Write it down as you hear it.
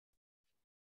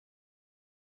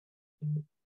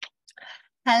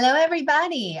Hello,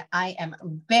 everybody. I am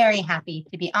very happy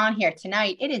to be on here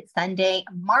tonight. It is Sunday,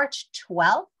 March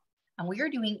 12th, and we are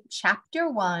doing chapter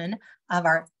 1 of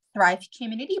our Thrive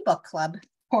Community Book Club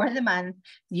for the month.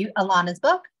 Ilana's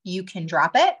book, You Can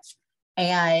Drop It.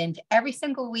 And every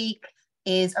single week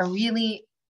is a really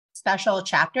special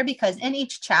chapter because in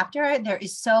each chapter, there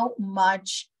is so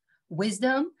much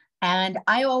wisdom. And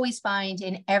I always find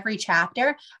in every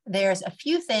chapter, there's a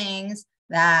few things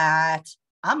that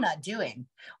I'm not doing,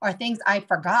 or things I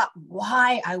forgot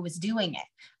why I was doing it.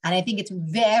 And I think it's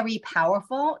very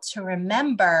powerful to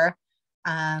remember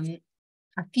a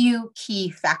few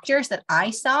key factors that I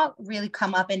saw really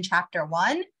come up in chapter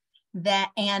 1.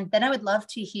 And then I would love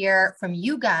to hear from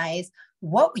you guys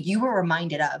what you were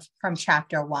reminded of from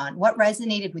chapter 1, what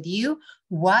resonated with you,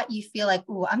 what you feel like,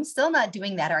 oh, I'm still not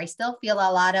doing that, or I still feel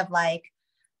a lot of like,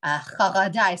 I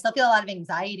still feel a lot of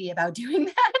anxiety about doing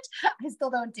that. I still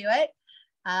don't do it.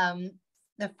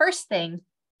 The first thing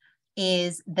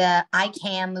is I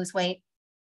can lose weight.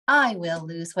 I will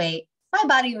lose weight. My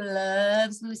body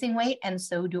loves losing weight, and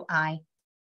so do I.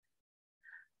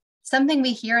 Something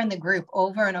we hear in the group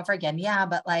over and over again. Yeah,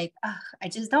 but like, I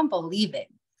just don't believe it.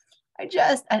 I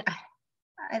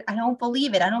don't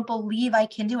believe it. I don't believe I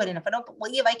can do it. And if I don't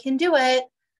believe I can do it,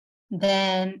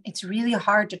 then it's really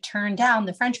hard to turn down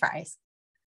the French fries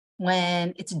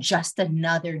when it's just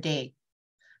another day.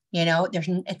 You know,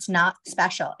 it's not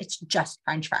special. It's just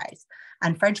French fries.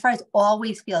 And French fries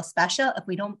always feel special if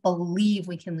we don't believe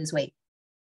we can lose weight.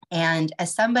 And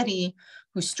as somebody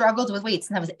who struggled with weight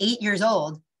since I was 8 years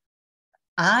old,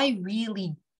 I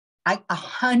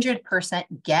 100%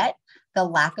 get the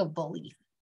lack of belief.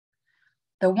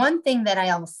 The one thing that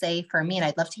I'll say for me, and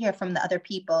I'd love to hear from the other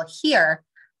people here,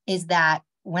 is that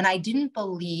when I didn't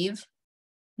believe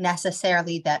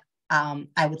necessarily that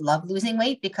I would love losing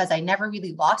weight, because I never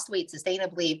really lost weight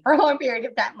sustainably for a long period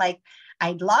of time. Like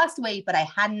I'd lost weight, but I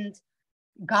hadn't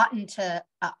gotten to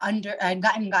I'd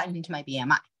gotten into my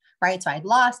BMI, right? So I'd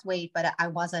lost weight, but I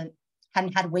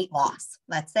hadn't had weight loss,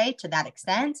 let's say, to that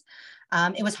extent.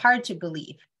 It was hard to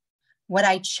believe. What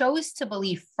I chose to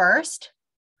believe first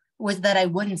was that I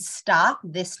wouldn't stop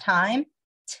this time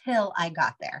till I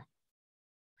got there.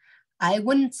 I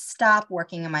wouldn't stop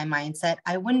working on my mindset.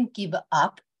 I wouldn't give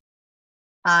up.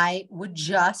 I would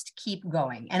just keep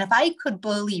going. And if I could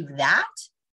believe that,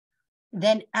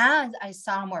 then as I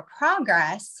saw more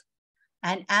progress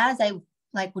and as I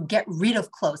would get rid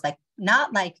of clothes, like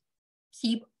not like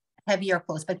keep heavier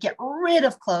clothes, but get rid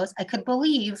of clothes, I could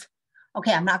believe,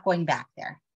 okay, I'm not going back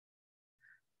there.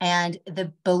 And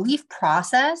the belief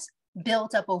process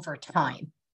built up over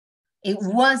time. It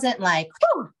wasn't like,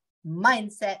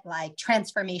 mindset, like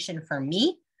transformation for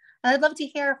me. And I'd love to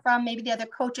hear from maybe the other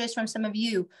coaches, from some of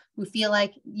you who feel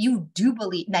like you do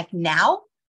believe, like now,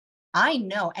 I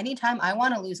know anytime I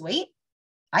want to lose weight,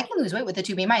 I can lose weight with the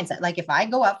 2B mindset. Like if I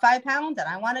go up 5 pounds and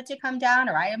I want it to come down,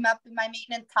 or I am up in my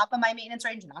top of my maintenance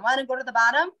range and I want to go to the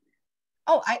bottom.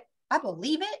 Oh, I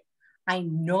believe it. I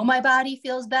know my body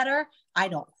feels better. I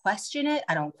don't question it.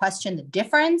 I don't question the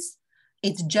difference.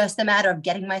 It's just a matter of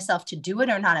getting myself to do it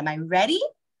or not. Am I ready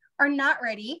or not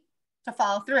ready to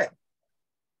follow through?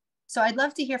 So I'd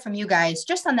love to hear from you guys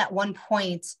just on that one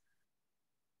point.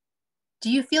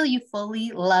 Do you feel you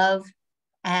fully love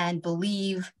and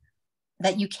believe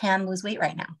that you can lose weight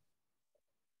right now?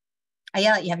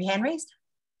 Ayala, you have your hand raised?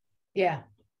 Yeah.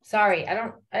 Sorry.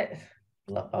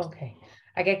 Okay.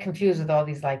 I get confused with all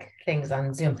these like things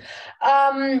on Zoom.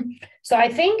 So I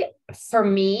think for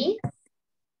me,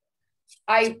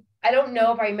 I don't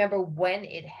know if I remember when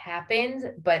it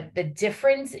happened, but the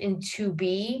difference in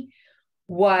 2B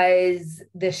was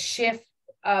the shift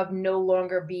of no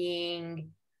longer being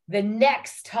the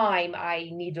next time I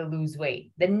need to lose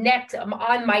weight, I'm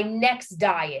on my next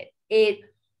diet. It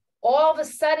all of a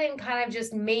sudden kind of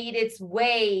just made its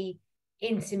way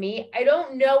into me. I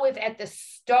don't know if at the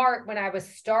start, when I was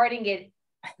starting it,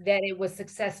 that it was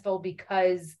successful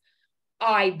because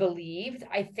I believed.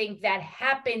 I think that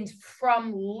happened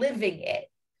from living it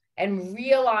and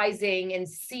realizing and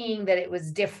seeing that it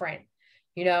was different,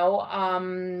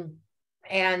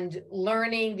 and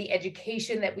learning the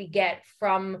education that we get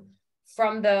from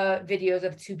the videos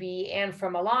of 2B and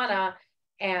from Ilana.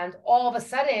 And all of a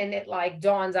sudden it like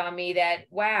dawns on me that,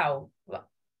 wow,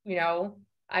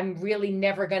 I'm really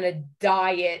never going to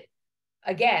diet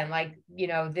again. Like,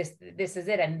 this is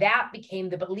it. And that became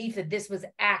the belief that this was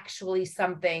actually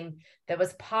something that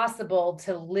was possible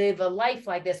to live a life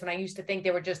like this. When I used to think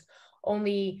there were just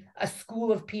only a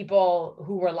school of people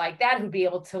who were like that, who'd be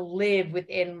able to live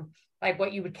within like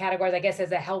what you would categorize, I guess,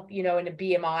 as a help, in a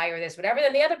BMI or this, whatever.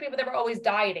 Then the other people that were always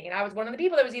dieting. And I was one of the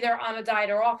people that was either on a diet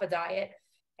or off a diet.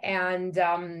 And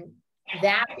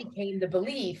that became the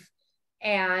belief.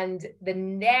 And the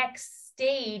next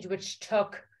stage, which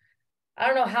took, I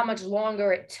don't know how much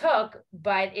longer it took,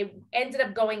 but it ended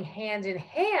up going hand in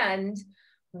hand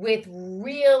with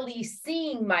really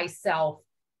seeing myself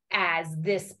as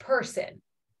this person,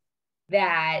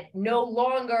 that no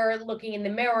longer looking in the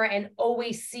mirror and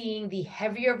always seeing the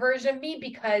heavier version of me,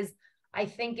 because I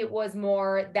think it was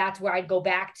more, that's where I'd go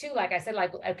back to, like I said,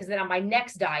 like, because then on my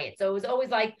next diet. So it was always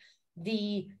like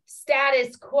the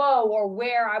status quo, or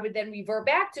where I would then revert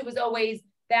back to, was always,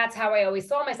 that's how I always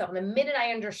saw myself. And the minute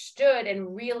I understood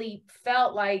and really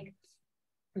felt like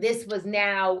this was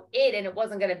now it, and it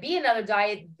wasn't going to be another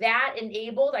diet, that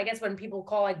enabled, I guess, when people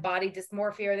call like body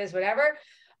dysmorphia or this, whatever,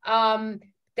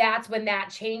 that's when that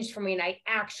changed for me. And I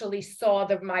actually saw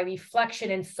my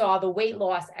reflection and saw the weight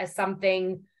loss as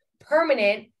something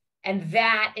permanent. And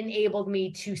that enabled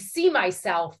me to see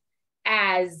myself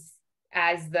as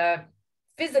the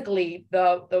physically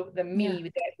the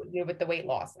me, yeah, with the weight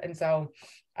loss. And so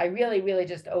I really, really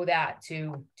just owe that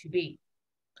to be.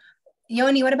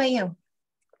 Yoni, what about you?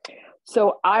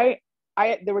 So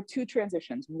there were two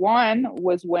transitions. One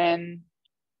was when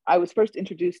I was first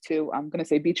introduced to, I'm going to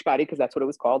say Beachbody because that's what it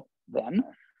was called then.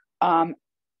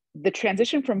 The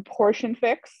transition from portion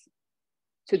fix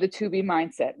to the 2B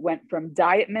mindset went from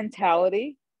diet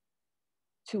mentality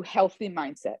to healthy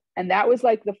mindset. And that was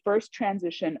like the first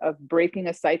transition of breaking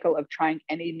a cycle of trying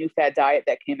any new fad diet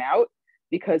that came out,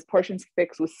 because portion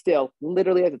fix was still,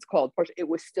 literally as it's called, portion, it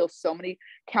was still so many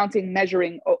counting,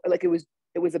 measuring, like it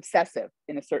was obsessive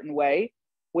in a certain way,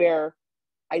 where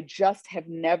I just have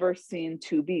never seen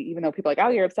 2B, even though people are like, oh,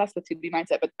 you're obsessed with 2B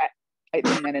mindset, but I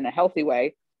mean that in a healthy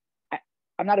way.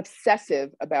 I'm not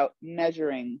obsessive about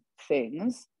measuring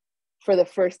things for the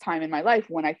first time in my life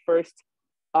when I first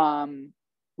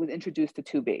was introduced to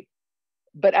 2B.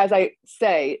 But as I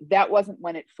say, that wasn't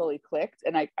when it fully clicked.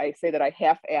 And I say that I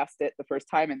half-assed it the first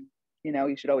time, and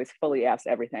you should always fully ass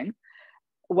everything.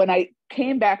 When I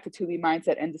came back to 2B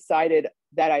mindset and decided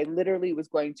that I literally was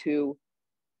going to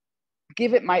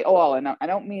give it my all, and I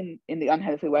don't mean in the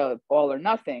unhealthy way of all or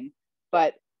nothing,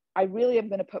 but I really am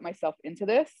going to put myself into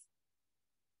this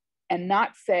and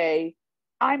not say,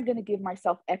 I'm going to give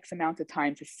myself X amount of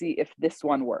time to see if this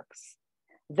one works.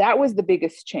 That was the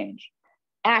biggest change.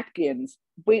 Atkins,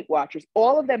 Weight Watchers,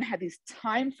 all of them had these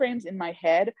time frames in my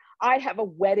head. I have a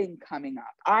wedding coming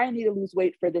up. I need to lose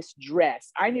weight for this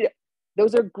dress.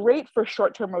 Those are great for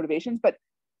short-term motivations, but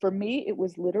for me, it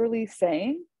was literally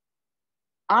saying,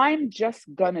 I'm just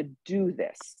gonna do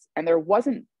this. And there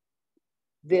wasn't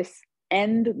this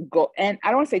end goal, and I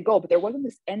don't want to say goal, but there wasn't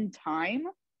this end time,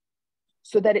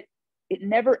 so that it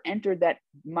never entered that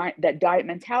diet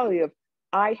mentality of,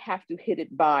 I have to hit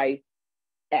it by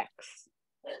X.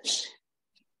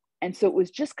 And so it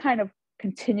was just kind of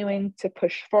continuing to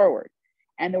push forward.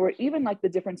 And there were even like the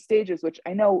different stages, which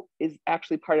I know is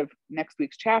actually part of next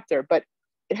week's chapter, but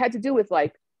it had to do with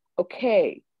like,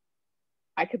 okay,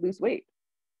 I could lose weight.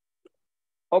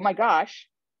 Oh my gosh,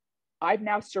 I've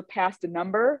now surpassed a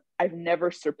number I've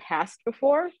never surpassed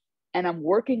before. And I'm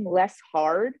working less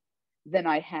hard than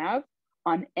I have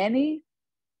on any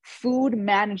I'm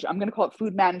going to call it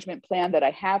food management plan that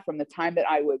I have from the time that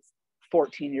I was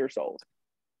 14 years old.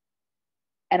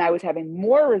 And I was having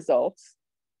more results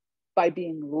by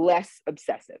being less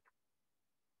obsessive.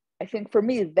 I think for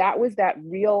me, that was that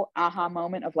real aha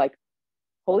moment of like,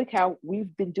 holy cow,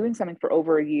 we've been doing something for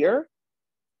over a year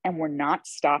and we're not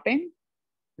stopping.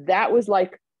 That was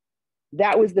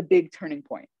the big turning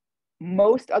point.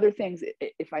 Most other things,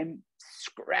 if I'm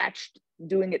scratched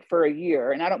doing it for a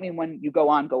year, and I don't mean when you go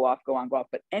on, go off,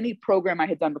 but any program I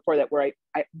had done before that where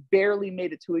I barely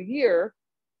made it to a year,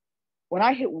 when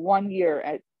I hit 1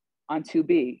 year on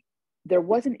 2B, there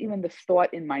wasn't even the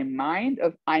thought in my mind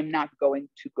of I'm not going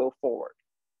to go forward.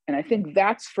 And I think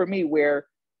that's for me where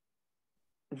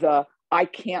I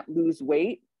can't lose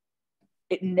weight,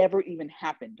 it never even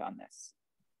happened on this.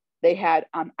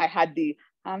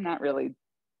 I'm not really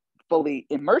fully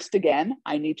immersed again.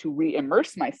 I need to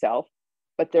re-immerse myself,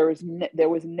 but there was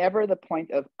never the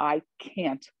point of I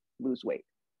can't lose weight.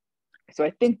 So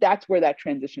I think that's where that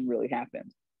transition really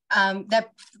happened.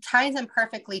 That ties in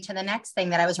perfectly to the next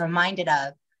thing that I was reminded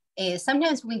of is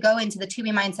sometimes when we go into the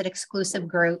 2B Mindset exclusive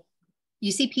group,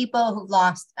 you see people who've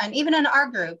lost, and even in our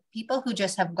group, people who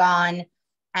just have gone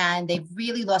and they've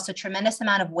really lost a tremendous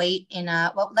amount of weight in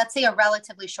let's say a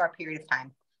relatively short period of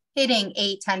time, hitting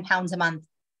 8-10 pounds a month,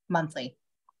 monthly.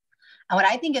 And what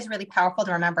I think is really powerful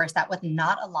to remember is that was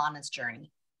not Ilana's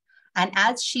journey. And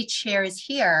as she shares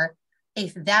here,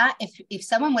 if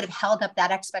someone would have held up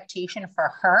that expectation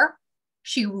for her,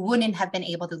 she wouldn't have been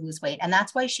able to lose weight. And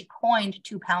that's why she coined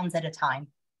 2 pounds at a time.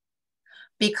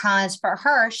 Because for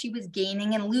her, she was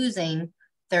gaining and losing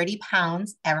 30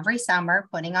 pounds every summer,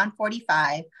 putting on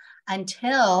 45,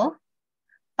 until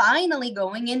finally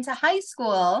going into high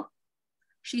school,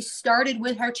 she started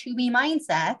with her to be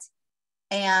mindset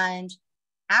and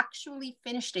actually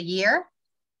finished a year,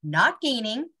 not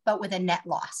gaining, but with a net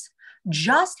loss.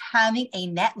 Just having a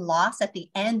net loss at the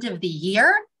end of the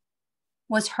year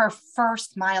was her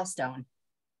first milestone.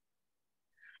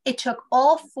 It took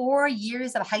all 4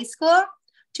 years of high school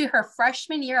to her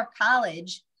freshman year of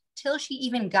college till she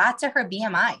even got to her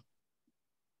BMI.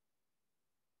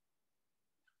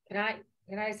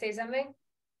 Can I say something?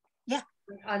 Yeah.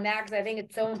 On that, because I think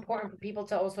it's so important for people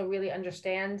to also really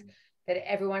understand that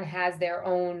everyone has their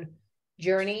own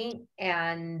journey.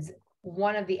 And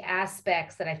one of the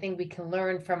aspects that I think we can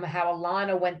learn from how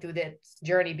Ilana went through this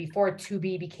journey before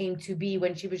 2B became 2B,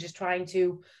 when she was just trying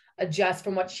to adjust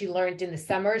from what she learned in the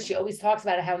summer. She always talks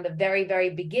about how in the very, very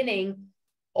beginning,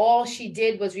 all she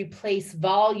did was replace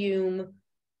volume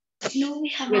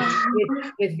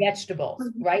with vegetables,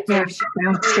 right? So if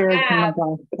she had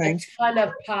a ton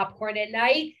of popcorn at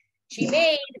night, she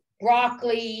made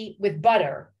broccoli with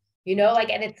butter, you know, like,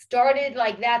 and it started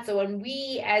like that. So when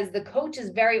we, as the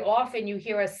coaches, very often you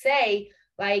hear us say,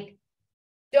 like,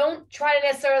 don't try to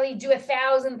necessarily do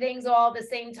 1,000 things all at the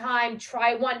same time.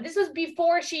 Try one. This was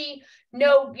before she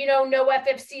no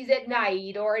FFCs at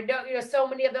night, or no, so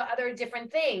many of the other different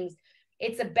things.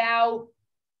 It's about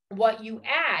what you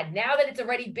add. Now that it's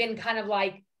already been kind of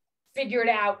like figured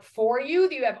out for you,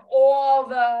 that you have all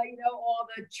the, all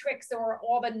the tricks or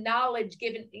all the knowledge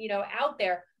given, out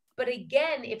there. But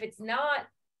again, if it's not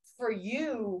for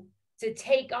you to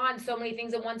take on so many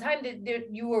things at one time, that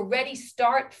you already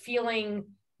start feeling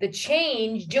the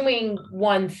change doing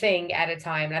one thing at a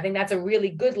time. And I think that's a really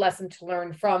good lesson to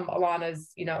learn from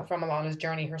Ilana's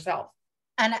journey herself.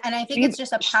 And I think it's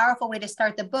just a powerful way to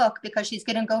start the book, because she's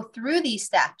going to go through these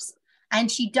steps. And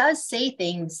she does say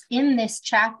things in this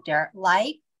chapter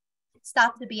like,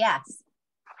 stop the BS,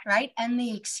 right? And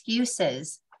the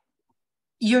excuses.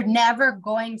 You're never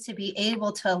going to be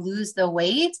able to lose the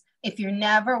weight if you're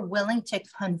never willing to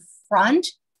confront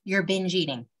your binge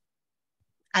eating.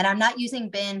 And I'm not using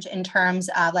binge in terms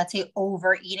of, let's say,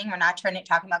 overeating. We're not talking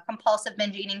about compulsive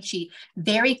binge eating. She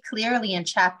very clearly in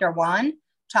chapter 1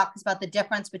 talks about the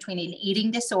difference between an eating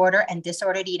disorder and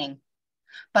disordered eating.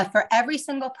 But for every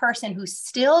single person who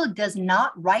still does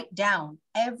not write down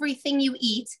everything you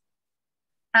eat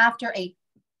after a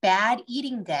bad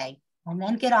eating day and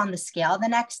then get on the scale the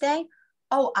next day,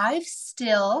 I've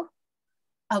still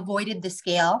avoided the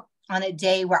scale on a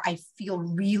day where I feel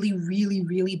really, really,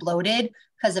 really bloated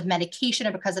because of medication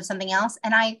or because of something else.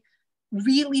 And I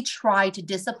really try to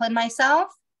discipline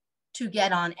myself to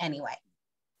get on anyway.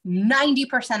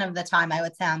 90% of the time I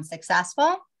would say I'm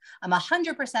successful. I'm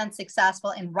 100%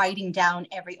 successful in writing down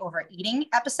every overeating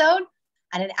episode.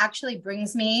 And it actually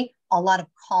brings me a lot of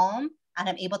calm, and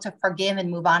I'm able to forgive and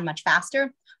move on much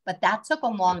faster. But that took a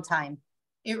long time.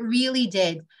 It really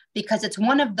did, because it's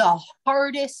one of the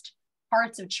hardest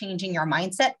parts of changing your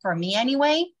mindset, for me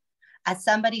anyway, as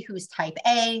somebody who's type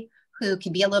A, who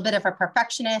can be a little bit of a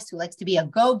perfectionist, who likes to be a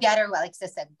go-getter, who likes to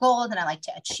set goals, and I like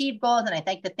to achieve goals, and I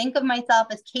like to think of myself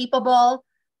as capable.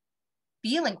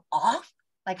 Feeling off,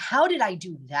 like, how did I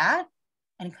do that?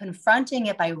 And confronting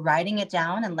it by writing it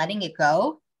down and letting it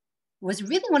go was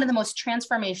really one of the most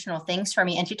transformational things for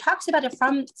me. And she talks about it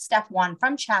from step 1,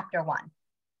 from chapter 1.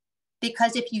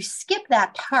 Because if you skip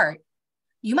that part,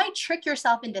 you might trick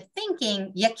yourself into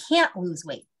thinking you can't lose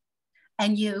weight.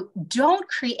 And you don't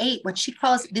create what she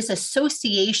calls this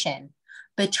association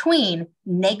between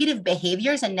negative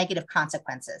behaviors and negative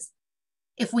consequences.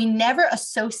 If we never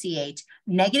associate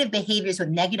negative behaviors with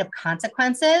negative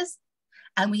consequences,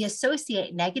 and we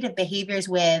associate negative behaviors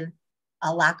with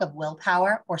a lack of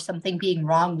willpower or something being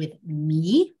wrong with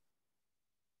me,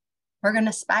 we're going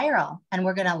to spiral, and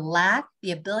we're going to lack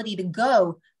the ability to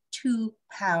go 2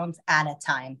 pounds at a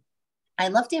time.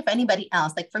 I'd love to hear if anybody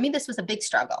else, like for me, this was a big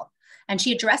struggle. And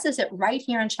she addresses it right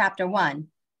here in chapter 1,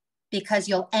 because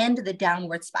you'll end the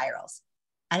downward spirals.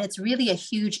 And it's really a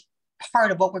huge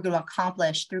part of what we're going to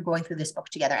accomplish through going through this book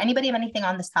together. Anybody have anything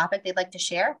on this topic they'd like to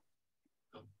share?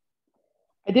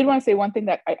 I did want to say one thing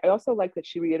that I also like that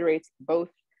she reiterates both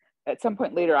at some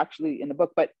point later, actually in the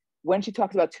book, but when she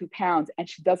talks about 2 pounds, and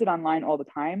she does it online all the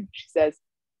time, she says,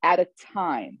 at a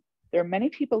time. There are many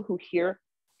people who hear,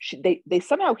 they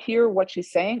somehow hear what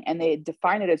she's saying and they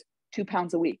define it as 2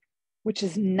 pounds a week, which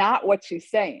is not what she's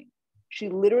saying. She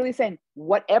literally saying,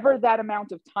 whatever that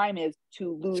amount of time is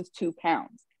to lose 2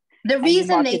 pounds. The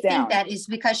reason they think that is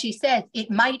because she says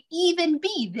it might even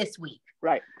be this week.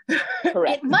 Right.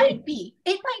 Correct. It might be.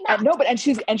 It might not. And no, but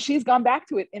she's gone back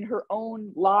to it in her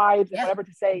own lives and whatever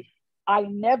to say, I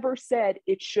never said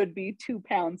it should be 2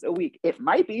 pounds a week. It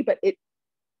might be, but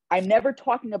I'm never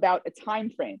talking about a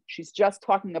time frame. She's just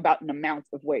talking about an amount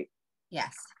of weight.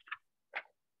 Yes.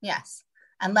 Yes.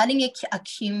 And letting it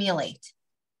accumulate.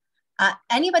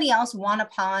 Anybody else want to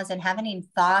pause and have any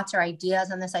thoughts or ideas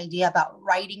on this idea about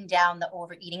writing down the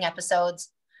overeating episodes?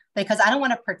 Because I don't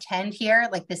want to pretend here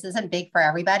like this isn't big for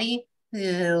everybody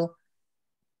who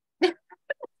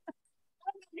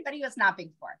anybody who it's not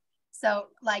big for. So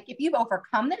like if you've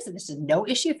overcome this and this is no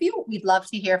issue for you, we'd love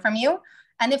to hear from you.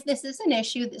 And if this is an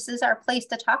issue, this is our place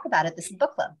to talk about it. This is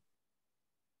book club.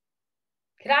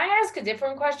 Can I ask a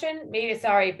different question? Maybe,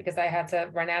 sorry, because I had to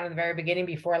run out in the very beginning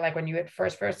before, like when you had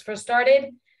first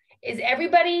started. Is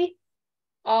everybody,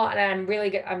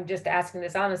 and I'm just asking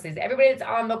this honestly, is everybody that's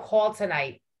on the call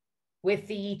tonight with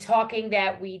the talking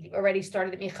that we already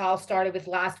started, that Michal started with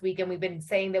last week, and we've been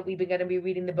saying that we've been going to be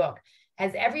reading the book.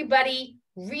 Has everybody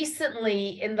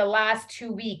recently in the last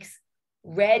 2 weeks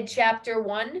read chapter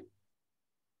 1?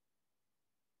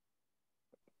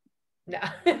 No.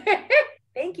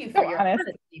 Thank you for your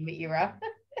honesty, Meira.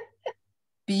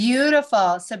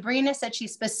 Beautiful. Sabrina said she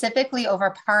specifically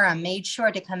over Purim made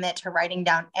sure to commit to writing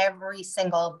down every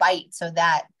single bite so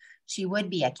that she would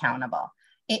be accountable.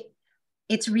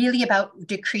 It's really about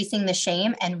decreasing the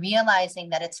shame and realizing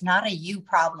that it's not a you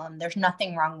problem. There's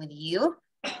nothing wrong with you.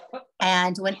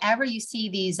 And whenever you see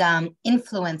these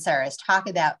influencers talk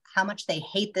about how much they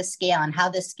hate the scale and how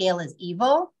the scale is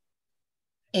evil,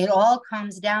 it all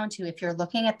comes down to if you're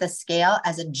looking at the scale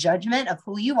as a judgment of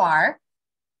who you are,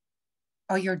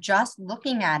 or you're just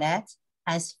looking at it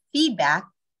as feedback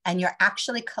and you're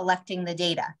actually collecting the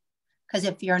data. Because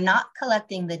if you're not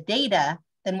collecting the data,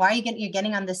 then why are you're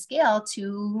getting on the scale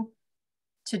to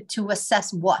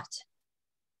assess what?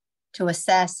 To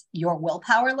assess your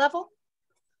willpower level?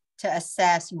 To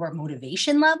assess your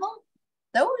motivation level?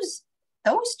 Those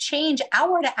change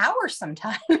hour to hour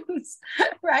sometimes,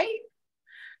 right?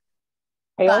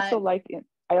 I also like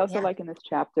in this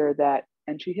chapter that,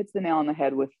 and she hits the nail on the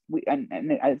head with,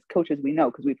 and as coaches, we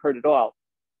know, because we've heard it all,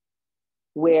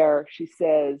 where she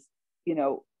says,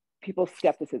 people's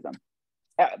skepticism.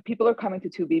 People are coming to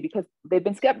 2B because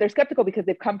they're skeptical because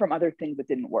they've come from other things that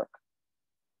didn't work.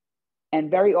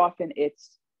 And very often it's,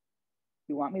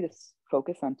 you want me to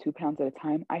focus on 2 pounds at a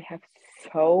time? I have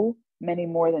so many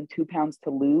more than 2 pounds to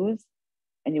lose.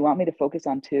 And you want me to focus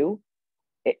on 2?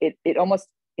 It almost,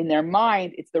 in their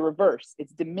mind, it's the reverse.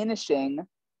 It's diminishing.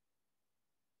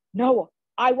 No,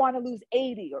 I want to lose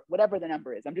 80 or whatever the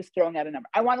number is. I'm just throwing out a number.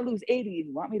 I want to lose 80. And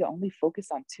you want me to only focus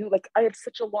on 2? Like, I have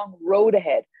such a long road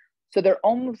ahead. So they're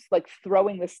almost like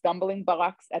throwing the stumbling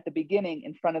blocks at the beginning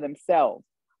in front of themselves.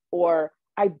 Or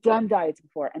I've done diets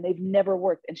before and they've never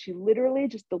worked. And she literally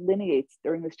just delineates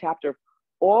during this chapter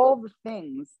all the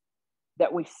things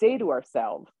that we say to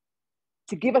ourselves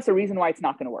to give us a reason why it's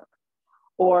not going to work.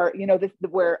 Or,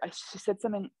 where she said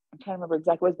something, I'm trying to remember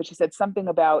exactly what it was, but she said something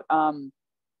about, I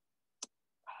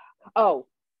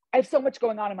have so much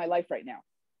going on in my life right now.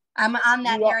 I'm on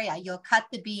that area. You'll cut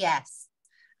the BS.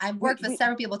 I've worked with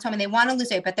several people who told me they want to lose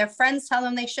weight, but their friends tell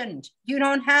them they shouldn't. You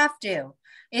don't have to.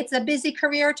 It's a busy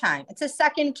career time. It's a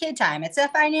second kid time. It's a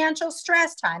financial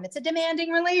stress time. It's a demanding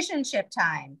relationship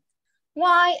time.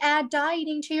 Why add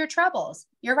dieting to your troubles?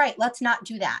 You're right. Let's not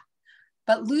do that.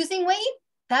 But losing weight,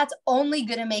 that's only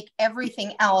going to make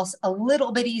everything else a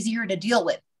little bit easier to deal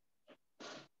with.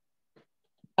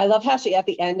 I love how she, at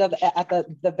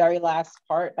the very last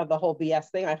part of the whole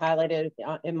BS thing, I highlighted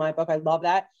in my book. I love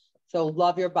that. So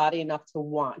love your body enough to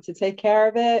want to take care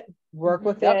of it, work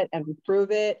with it and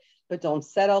improve it, but don't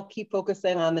settle. Keep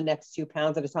focusing on the next 2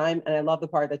 pounds at a time. And I love the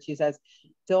part that she says,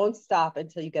 don't stop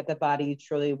until you get the body you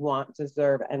truly want,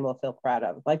 deserve, and will feel proud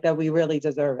of. Like that we really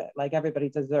deserve it. Like everybody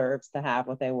deserves to have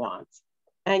what they want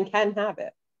and can have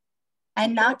it.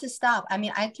 And not to stop. I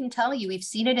mean, I can tell you, we've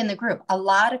seen it in the group. A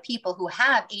lot of people who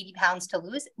have 80 pounds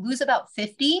to lose about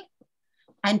 50.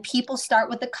 And people start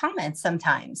with the comments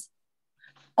sometimes.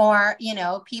 Or,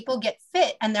 people get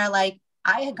fit and they're like,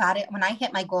 I got it when I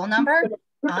hit my goal number.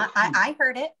 I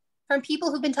heard it from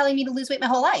people who've been telling me to lose weight my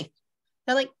whole life.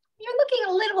 They're like, you're looking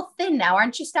a little thin now.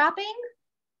 Aren't you stopping?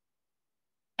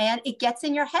 And it gets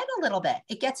in your head a little bit.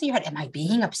 It gets in your head. Am I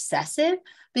being obsessive?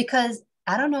 Because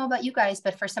I don't know about you guys,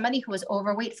 but for somebody who was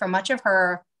overweight for much of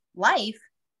her life,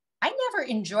 I never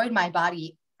enjoyed my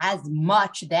body as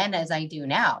much then as I do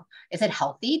now. Is it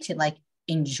healthy to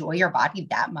enjoy your body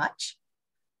that much?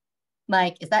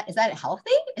 Like, is that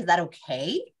healthy? Is that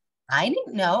okay? I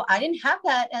didn't know. I didn't have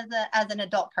that as an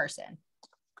adult person,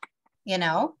 you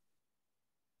know?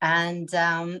 And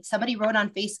somebody wrote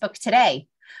on Facebook today,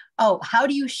 oh, how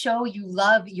do you show you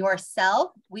love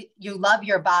yourself? You love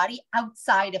your body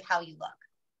outside of how you look,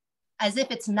 as if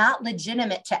it's not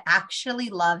legitimate to actually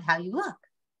love how you look.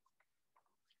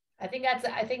 I think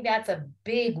that's a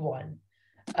big one,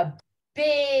 a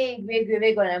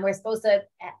big one. And we're supposed to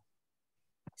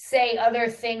say other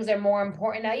things are more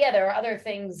important. Now, yeah, there are other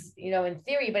things, in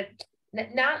theory, but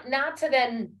not to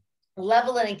then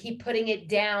level it and keep putting it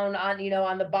down on,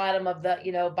 on the bottom of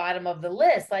the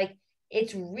list. Like,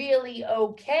 it's really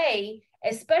okay,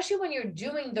 especially when you're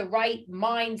doing the right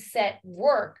mindset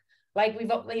work. Like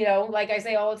like I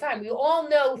say all the time, we all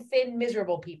know thin,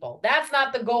 miserable people. That's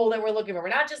not the goal that we're looking for. We're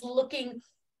not just looking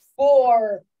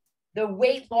for the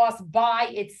weight loss by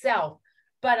itself.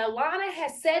 But Ilana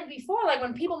has said before, like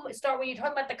when you're talking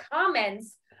about the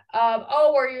comments of,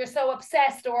 oh, or you're so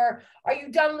obsessed, or are you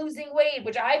done losing weight?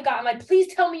 Which I've gotten like,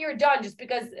 please tell me you're done, just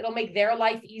because it'll make their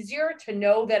life easier to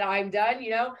know that I'm done,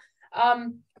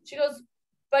 She goes,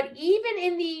 but even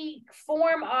in the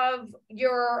form of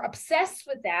you're obsessed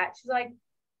with that, she's like,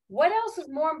 what else is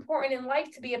more important in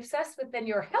life to be obsessed with than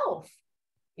your health?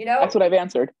 That's what I've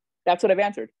answered.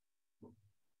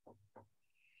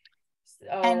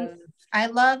 And I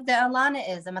love the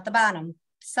Ilana-ism at the bottom.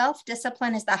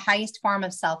 Self-discipline is the highest form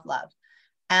of self-love.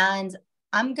 And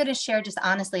I'm going to share just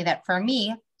honestly that for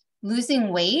me, losing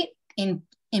weight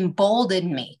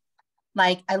emboldened me.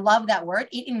 Like, I love that word.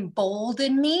 It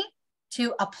emboldened me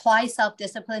to apply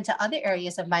self-discipline to other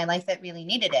areas of my life that really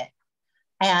needed it.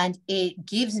 And it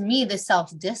gives me the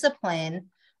self-discipline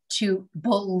to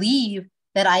believe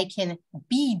that I can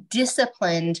be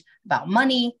disciplined about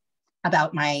money,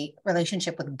 about my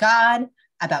relationship with God,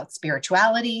 about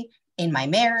spirituality, in my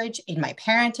marriage, in my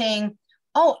parenting.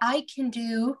 Oh, I can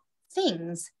do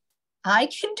things. I'm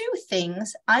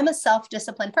a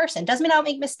self-disciplined person. Doesn't mean I'll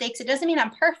make mistakes. It doesn't mean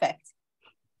I'm perfect.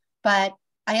 But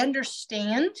I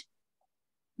understand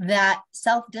that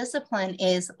self-discipline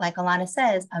is, like Ilana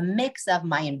says, a mix of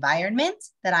my environment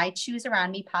that I choose around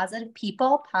me, positive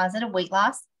people, positive weight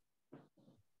loss.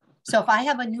 So if I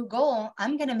have a new goal,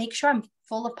 I'm going to make sure I'm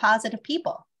full of positive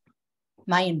people.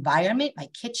 My environment, my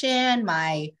kitchen,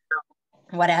 my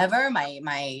whatever,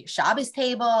 my Shabbos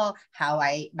table,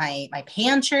 my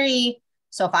pantry.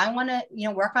 So if I want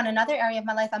to, work on another area of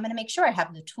my life, I'm going to make sure I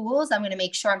have the tools. I'm going to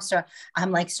make sure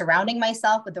I'm like surrounding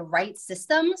myself with the right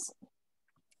systems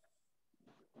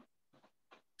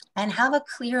and have a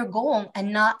clear goal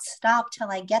and not stop till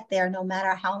I get there, no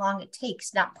matter how long it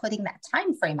takes, not putting that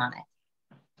time frame on it.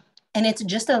 And it's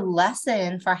just a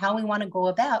lesson for how we want to go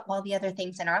about all the other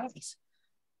things in our lives.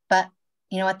 But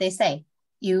you know what they say?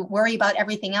 You worry about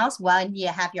everything else when you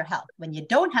have your health. When you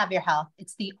don't have your health,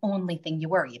 it's the only thing you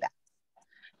worry about.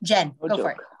 Jen, go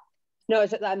for it. No,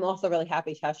 I'm also really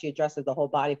happy how she addresses the whole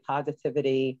body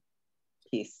positivity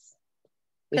piece.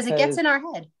 Because it gets in our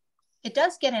head. It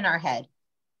does get in our head.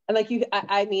 And like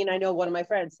I mean, I know one of my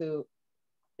friends who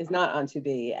is not on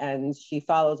 2B, and she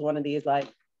follows one of these,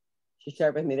 like, she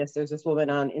shared with me this. There's this woman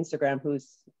on Instagram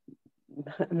who's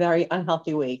very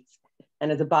unhealthy weights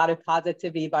and is a body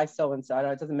positivity by so-and-so.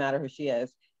 It doesn't matter who she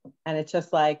is. And it's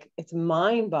just like, it's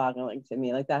mind boggling to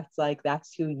me.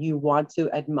 That's who you want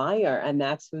to admire. And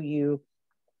that's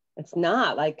it's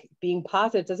not like being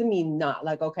positive doesn't mean not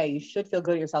like, okay, you should feel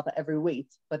good at yourself at every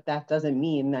weight, but that doesn't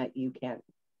mean that you can't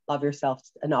love yourself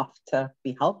enough to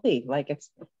be healthy. Like, I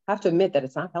have to admit that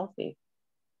it's not healthy.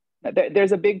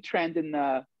 There's a big trend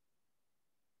in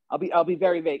I'll be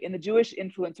very vague. In the Jewish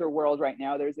influencer world right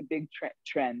now, there's a big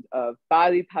trend of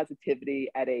body positivity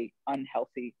at a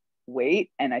unhealthy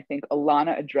weight. And I think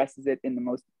Ilana addresses it in the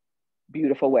most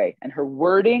beautiful way. And her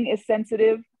wording is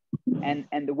sensitive, and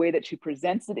the way that she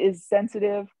presents it is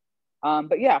sensitive.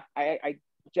 But yeah,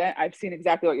 Jen, I've seen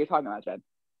exactly what you're talking about, Jen.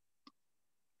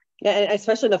 Yeah, and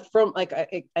especially the front, like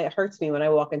it hurts me when I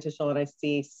walk into shul and I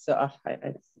see, yeah,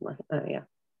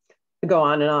 go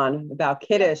on and on about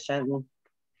kiddush. And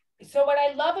so what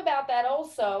I love about that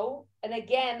also, and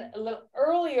again, a little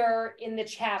earlier in the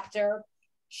chapter,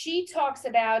 she talks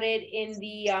about it in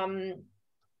the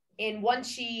when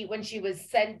she was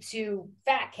sent to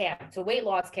fat camp, to weight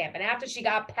loss camp, and after she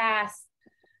got past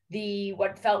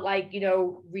what felt like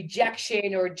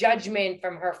rejection or judgment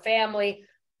from her family,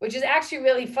 which is actually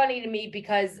really funny to me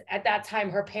because at that time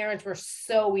her parents were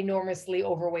so enormously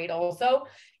overweight also,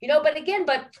 but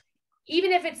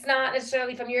even if it's not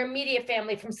necessarily from your immediate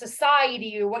family, from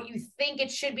society or what you think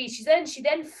it should be, she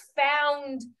then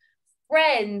found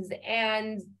friends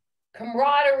and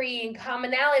camaraderie and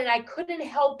commonality. And I couldn't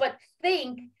help but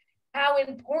think how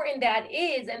important that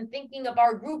is. And thinking of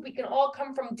our group, we can all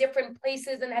come from different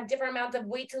places and have different amounts of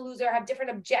weight to lose or have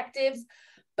different objectives.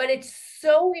 But it's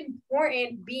so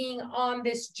important being on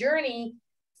this journey,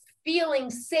 feeling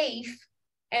safe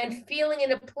and feeling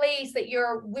in a place that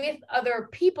you're with other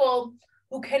people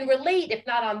who can relate, if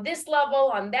not on this level,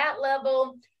 on that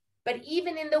level, but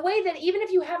even in the way that even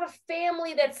if you have a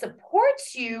family that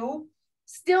supports you,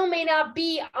 still may not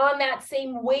be on that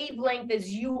same wavelength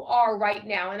as you are right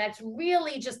now. And that's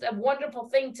really just a wonderful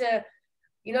thing to,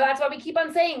 that's why we keep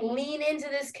on saying, lean into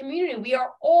this community. We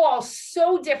are all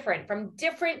so different from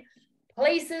different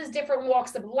places, different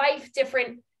walks of life,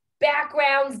 different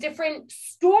backgrounds, different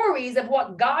stories of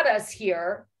what got us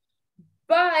here.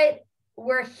 But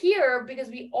we're here because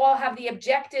we all have the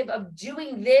objective of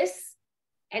doing this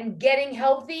and getting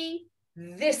healthy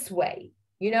this way,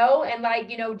 and like,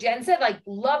 Jen said, like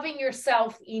loving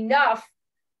yourself enough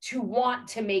to want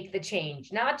to make the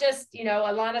change, not just,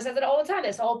 Ilana says it all the time,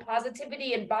 this whole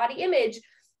positivity and body image,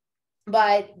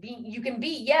 but you can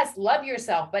be, yes, love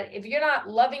yourself. But if you're not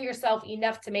loving yourself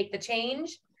enough to make the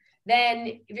change, then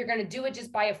if you're going to do it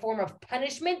just by a form of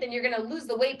punishment, then you're going to lose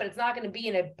the weight, but it's not going to be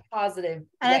in a positive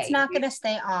and way. it's not going to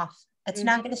stay off. It's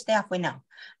not going to stay off. We know.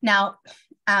 Now,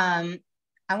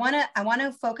 I want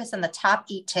to focus on the top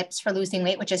 8 tips for losing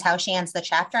weight, which is how she ends the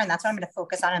chapter. And that's what I'm going to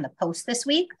focus on in the post this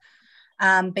week.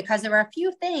 Because there were a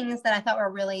few things that I thought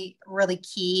were really, really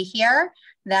key here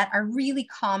that are really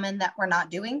common that we're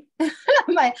not doing.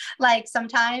 like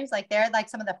sometimes, like they're like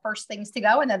some of the first things to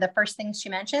go, and they're the first things she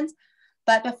mentions.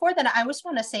 But before that, I just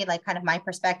want to say like kind of my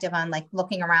perspective on like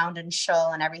looking around and show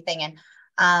and everything.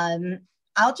 And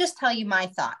I'll just tell you my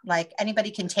thought. Like anybody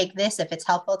can take this if it's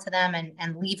helpful to them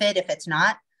and leave it if it's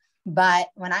not. But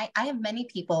when I have many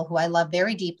people who I love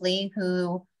very deeply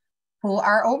who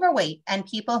are overweight, and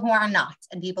people who are not,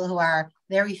 and people who are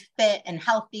very fit and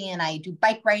healthy, and I do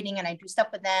bike riding and I do stuff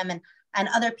with them, and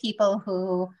other people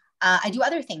who I do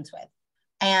other things with.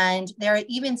 And there are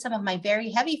even some of my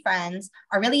very heavy friends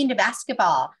are really into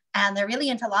basketball, and they're really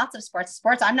into lots of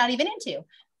sports I'm not even into.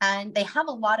 And they have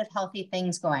a lot of healthy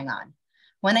things going on.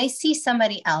 When I see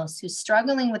somebody else who's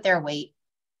struggling with their weight,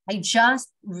 I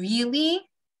just really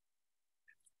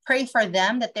pray for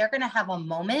them that they're going to have a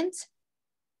moment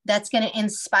that's going to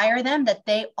inspire them that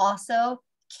they also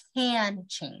can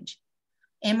change.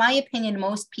 In my opinion,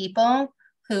 most people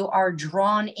who are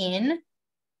drawn in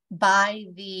by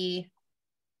the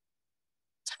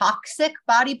toxic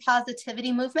body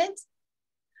positivity movement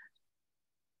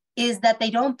is that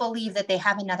they don't believe that they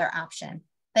have another option.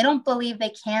 They don't believe they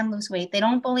can lose weight. They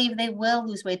don't believe they will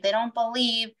lose weight. They don't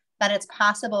believe that it's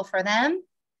possible for them.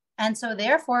 And so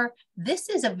therefore, this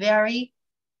is a very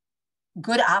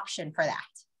good option for that,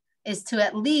 is to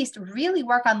at least really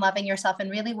work on loving yourself and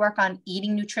really work on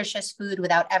eating nutritious food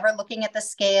without ever looking at the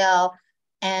scale.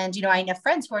 And, I have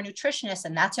friends who are nutritionists,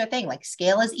 and that's their thing. Like,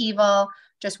 scale is evil.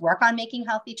 Just work on making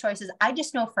healthy choices. I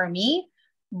just know for me,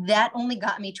 that only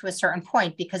got me to a certain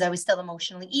point because I was still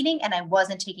emotionally eating and I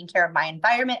wasn't taking care of my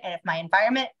environment. And if my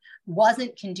environment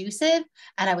wasn't conducive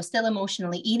and I was still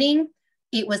emotionally eating,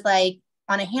 it was like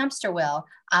on a hamster wheel.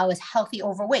 I was healthy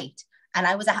overweight. And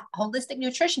I was a holistic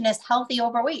nutritionist, healthy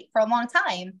overweight for a long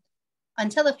time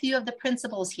until a few of the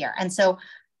principles here. And so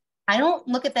I don't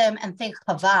look at them and think,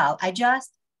 Haval. I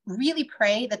just really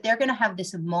pray that they're going to have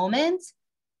this moment,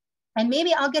 and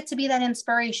maybe I'll get to be that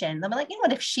inspiration. They'll be like,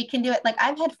 what, if she can do it? Like,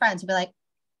 I've had friends who be like,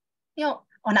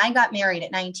 when I got married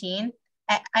at 19,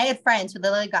 I had friends who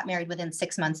literally got married within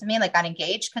 6 months of me, like got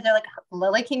engaged, because they're like,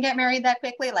 Lily can get married that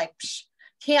quickly? Like,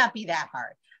 can't be that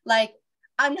hard. Like,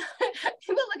 I'm not,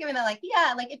 people look at me and they're like,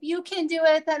 yeah, like if you can do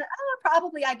it, then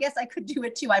probably, I guess I could do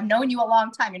it too. I've known you a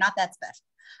long time. You're not that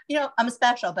special. I'm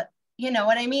special, but you know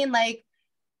what I mean? Like,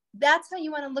 that's how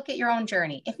you want to look at your own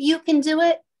journey. If you can do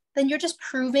it, then you're just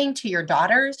proving to your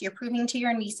daughters, you're proving to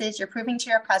your nieces, you're proving to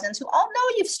your cousins who all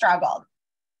know you've struggled.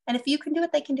 And if you can do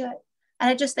it, they can do it.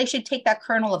 And they should take that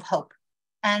kernel of hope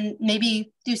and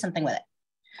maybe do something with it.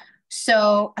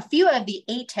 So a few of the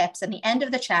 8 tips at the end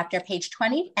of the chapter, page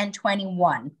 20 and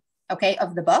 21,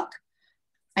 of the book,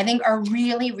 I think are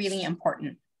really, really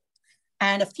important.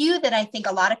 And a few that I think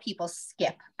a lot of people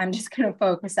skip, I'm just going to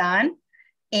focus on,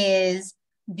 is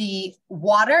the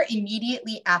water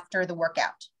immediately after the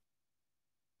workout.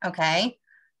 Okay.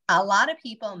 A lot of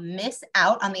people miss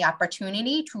out on the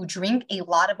opportunity to drink a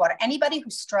lot of water. Anybody who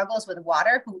struggles with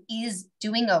water, who is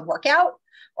doing a workout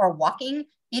or walking,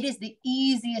 it is the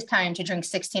easiest time to drink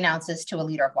 16 ounces to a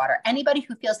liter of water. Anybody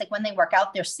who feels like when they work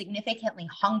out, they're significantly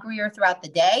hungrier throughout the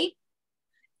day,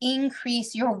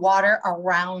 increase your water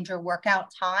around your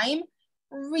workout time.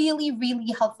 Really,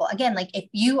 really helpful. Again, like if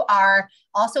you are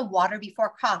also water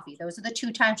before coffee, those are the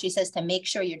 2 times she says to make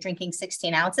sure you're drinking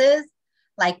 16 ounces,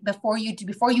 like before you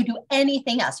do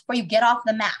anything else, before you get off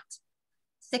the mat,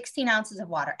 16 ounces of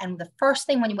water. And the first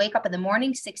thing when you wake up in the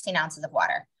morning, 16 ounces of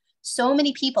water. So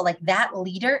many people, like that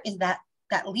leader is that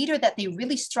leader that they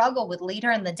really struggle with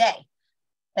later in the day,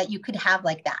 that you could have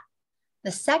like that.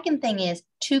 The second thing is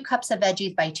 2 cups of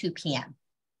veggies by 2 p.m.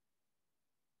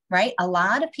 Right? A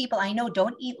lot of people I know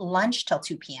don't eat lunch till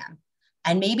 2 p.m.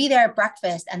 And maybe they're at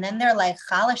breakfast and then they're like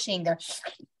chalishing, they're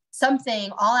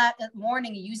something all at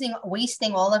morning,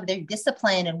 wasting all of their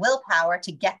discipline and willpower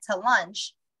to get to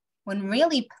lunch, when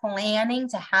really planning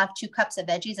to have 2 cups of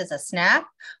veggies as a snack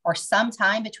or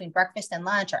sometime between breakfast and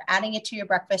lunch, or adding it to your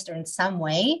breakfast or in some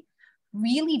way,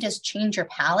 really does change your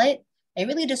palate. It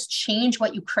really does change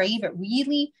what you crave. It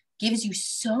really gives you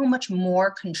so much more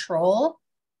control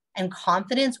and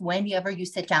confidence whenever you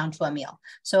sit down to a meal.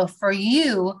 So for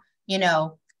you,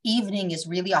 evening is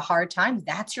really a hard time.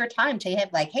 That's your time to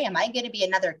have like, hey, am I going to be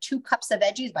another 2 cups of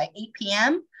veggies by 8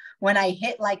 p.m. when I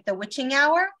hit like the witching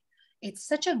hour? It's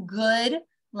such a good,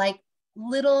 like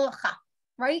little,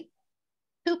 right?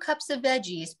 2 cups of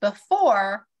veggies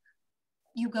before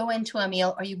you go into a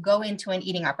meal or you go into an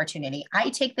eating opportunity. I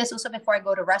take this also before I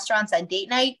go to restaurants on date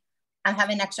night. I'm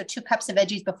having an extra 2 cups of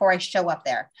veggies before I show up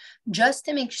there, just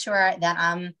to make sure that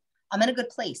I'm in a good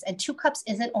place. And 2 cups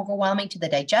isn't overwhelming to the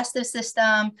digestive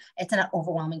system. It's not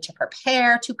overwhelming to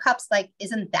prepare. 2 cups like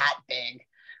isn't that big,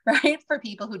 right? For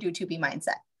people who do 2B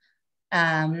mindset.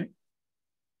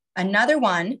 Another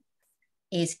one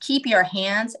is keep your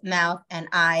hands, mouth, and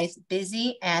eyes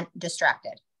busy and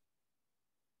distracted.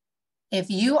 If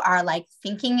you are like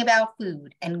thinking about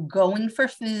food and going for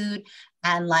food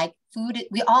and like food,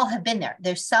 we all have been there.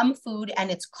 There's some food and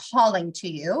it's calling to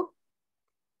you.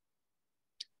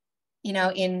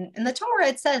 In the Torah,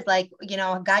 it says like,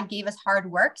 God gave us hard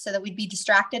work so that we'd be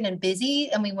distracted and busy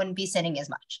and we wouldn't be sitting as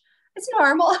much. It's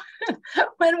normal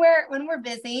when we're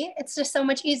busy, it's just so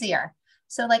much easier.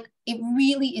 So like, it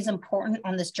really is important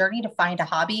on this journey to find a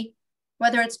hobby,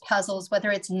 whether it's puzzles, whether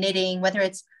it's knitting, whether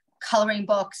it's coloring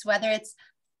books, whether it's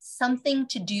something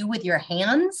to do with your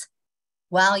hands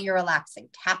while you're relaxing,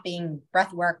 tapping,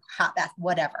 breath work, hot bath,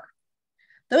 whatever.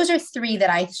 Those are 3 that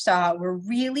I saw were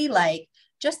really like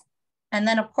just, and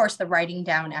then of course the writing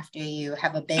down after you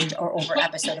have a binge or over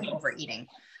episode of overeating.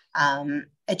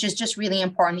 It's just really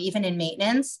important, even in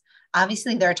maintenance.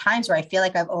 Obviously, there are times where I feel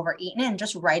like I've overeaten, and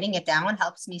just writing it down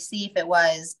helps me see if it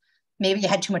was maybe you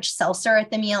had too much seltzer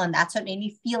at the meal and that's what made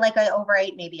me feel like I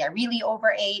overate. Maybe I really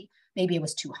overate. Maybe I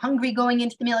was too hungry going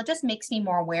into the meal. It just makes me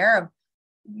more aware of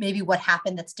maybe what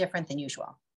happened that's different than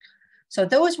usual. So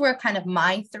those were kind of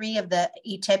my 3 of the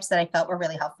 8 tips that I felt were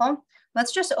really helpful.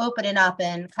 Let's just open it up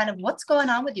and kind of what's going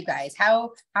on with you guys.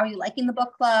 How are you liking the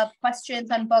book club?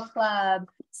 Questions on book club?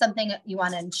 Something you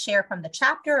want to share from the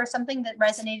chapter or something that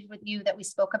resonated with you that we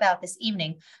spoke about this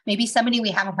evening? Maybe somebody we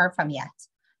haven't heard from yet.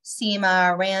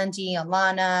 Seema, Randy,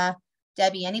 Ilana,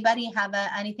 Debbie, anybody have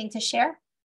anything to share?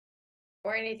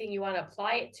 Or anything you want to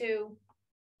apply it to?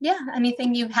 Yeah,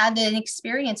 anything you've had an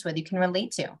experience with you can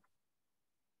relate to.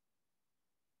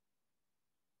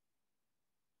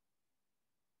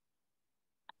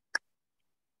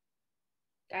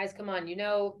 Guys, come on.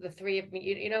 The 3 of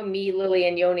me, me, Lily,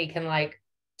 and Yoni can like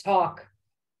talk,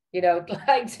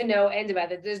 like to no end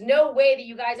about it. There's no way that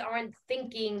you guys aren't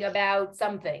thinking about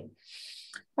something.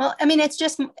 Well, it's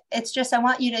just, I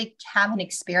want you to have an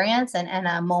experience and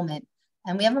a moment.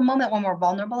 And we have a moment when we're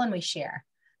vulnerable and we share.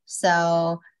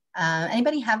 So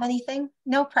anybody have anything?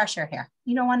 No pressure here.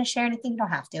 You don't want to share anything, you don't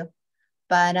have to.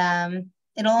 But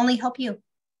it'll only help you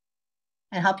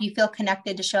and help you feel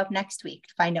connected to show up next week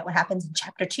to find out what happens in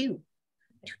chapter 2.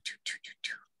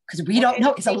 Because we don't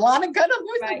know. Is Ilana gonna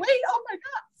lose the weight? Oh my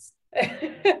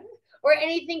gosh. Or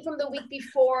anything from the week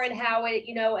before and how it,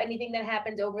 anything that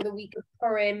happened over the week of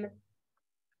Purim.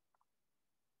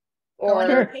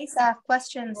 Or Pesach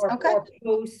questions. Or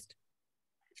post.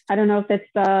 I don't know if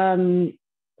it's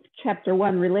chapter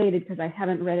 1 related because I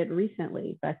haven't read it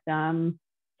recently, but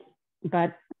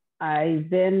I've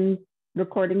been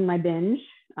recording my binge.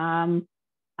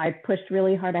 I pushed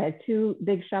really hard. I had 2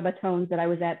 big Shabbatons that I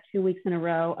was at 2 weeks in a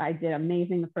row. I did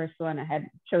amazing the first one. I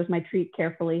chose my treat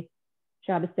carefully,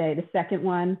 Shabbos day. The second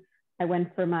one, I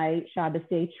went for my Shabbos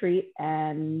day treat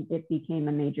and it became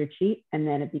a major cheat. And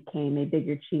then it became a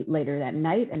bigger cheat later that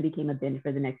night and became a binge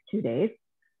for the next 2 days.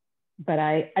 But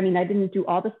I didn't do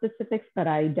all the specifics, but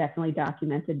I definitely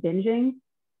documented binging.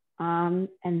 And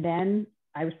then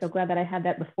I was so glad that I had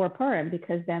that before Purim,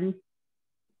 because then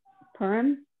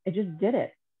Purim, I just did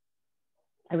it.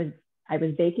 I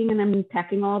was baking and I'm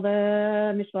packing all the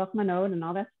mishloach manot and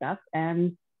all that stuff.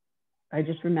 And I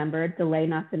just remembered, delay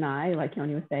not deny, like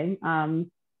Yoni was saying,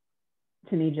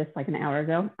 to me just like an hour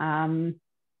ago.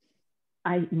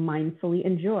 I mindfully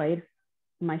enjoyed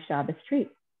my Shabbos treat.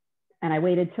 And I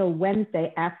waited till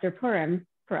Wednesday after Purim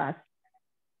for us.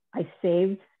 I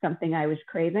saved something I was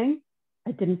craving.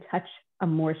 I didn't touch a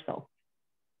morsel,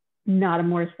 not a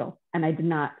morsel. And I did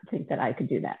not think that I could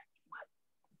do that.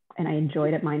 And I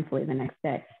enjoyed it mindfully the next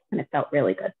day. And it felt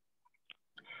really good.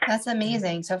 That's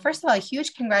amazing. So first of all, a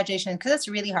huge congratulations, because it's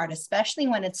really hard, especially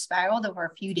when it's spiraled over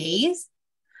a few days.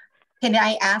 Can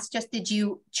I ask, just did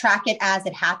you track it as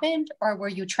it happened, or were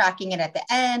you tracking it at the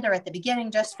end or at the beginning,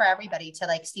 just for everybody to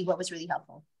like see what was really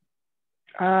helpful?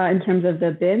 In terms of the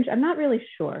binge, I'm not really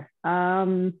sure.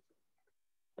 Some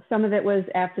of it was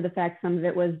after the fact, some of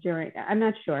it was during. I'm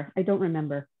not sure. I don't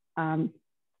remember.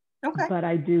 Okay. But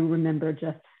I do remember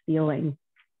just feeling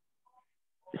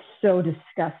so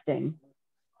disgusting.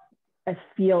 I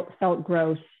felt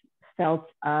gross, felt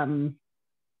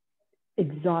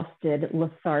exhausted,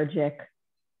 lethargic,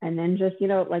 and then just,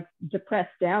 like depressed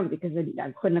down because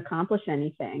I couldn't accomplish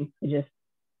anything. I just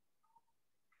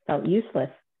felt useless.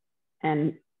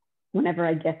 And whenever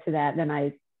I get to that, then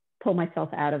I pull myself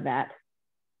out of that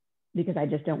because I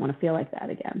just don't want to feel like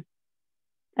that again.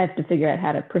 I have to figure out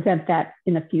how to prevent that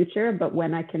in the future, but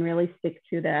when I can really stick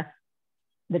to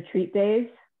the treat days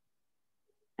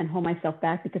and hold myself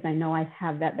back because I know I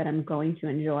have that I'm going to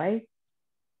enjoy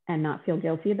and not feel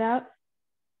guilty about,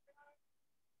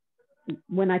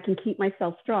 when I can keep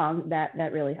myself strong, that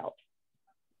really helps.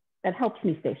 That helps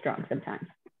me stay strong sometimes.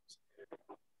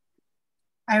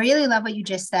 I really love what you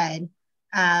just said.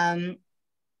 A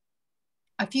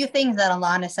few things that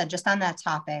Ilana said just on that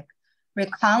topic,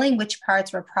 recalling which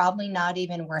parts were probably not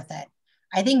even worth it.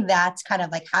 I think that's kind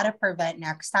of like how to prevent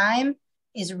next time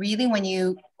is really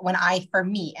for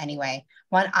me anyway,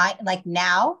 when I like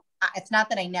now, it's not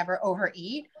that I never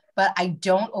overeat, but I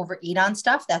don't overeat on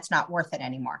stuff that's not worth it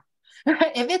anymore.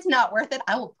 If it's not worth it,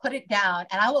 I will put it down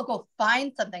and I will go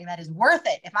find something that is worth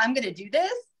it. If I'm going to do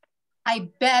this, I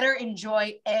better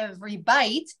enjoy every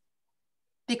bite,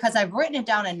 because I've written it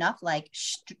down enough, like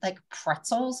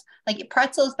pretzels. Like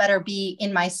pretzels better be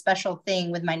in my special thing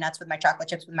with my nuts, with my chocolate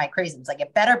chips, with my craisins. Like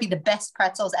it better be the best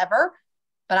pretzels ever,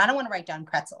 but I don't want to write down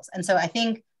pretzels. And so I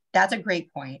think that's a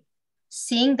great point.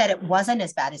 Seeing that it wasn't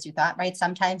as bad as you thought, right?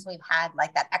 Sometimes we've had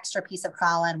like that extra piece of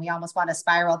challah and we almost want to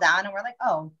spiral down and we're like,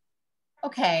 oh,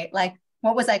 okay. Like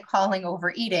what was I calling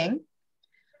overeating?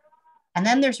 And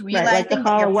then there's realizing right, like the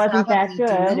that you're challah wasn't that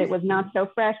good. due. It was not so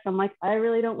fresh. So I'm like, I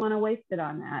really don't want to waste it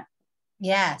on that.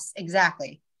 Yes,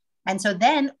 exactly. And so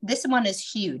then this one is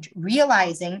huge.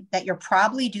 Realizing that you're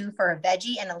probably due for a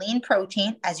veggie and a lean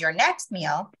protein as your next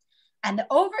meal. And the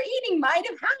overeating might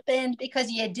have happened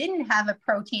because you didn't have a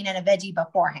protein and a veggie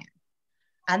beforehand.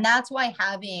 And that's why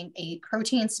having a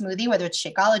protein smoothie, whether it's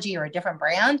Shakeology or a different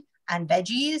brand, and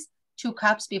veggies, 2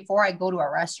 cups before I go to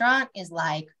a restaurant is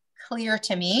like clear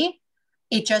to me.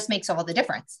 It just makes all the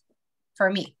difference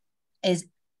for me, is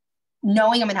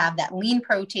knowing I'm going to have that lean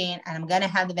protein and I'm going to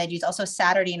have the veggies. Also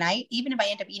Saturday night, even if I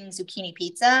end up eating zucchini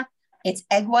pizza, it's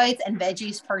egg whites and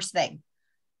veggies first thing,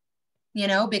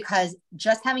 because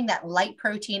just having that light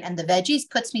protein and the veggies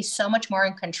puts me so much more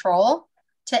in control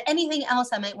to anything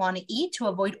else I might want to eat, to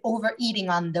avoid overeating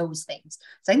on those things.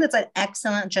 So I think that's an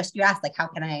excellent, you asked, like, how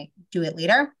can I do it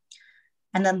later?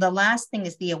 And then the last thing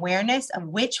is the awareness of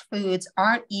which foods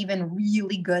aren't even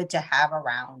really good to have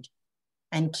around,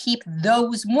 and keep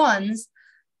those ones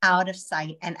out of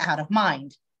sight and out of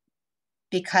mind,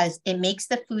 because it makes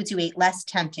the foods you ate less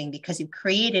tempting, because you've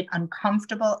created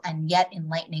uncomfortable and yet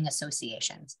enlightening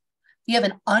associations. If you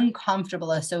have an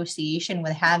uncomfortable association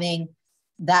with having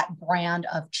that brand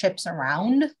of chips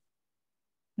around,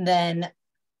 then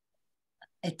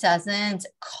it doesn't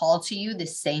call to you the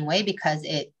same way, because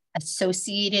it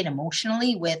associated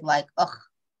emotionally with like, ugh.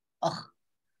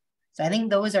 So I think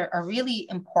those are really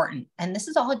important. And this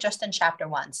is all just in chapter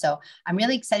 1. So I'm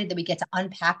really excited that we get to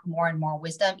unpack more and more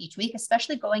wisdom each week,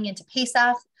 especially going into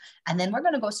Pesach. And then we're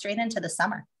going to go straight into the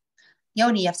summer.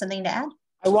 Yoni, you have something to add?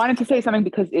 I wanted to say something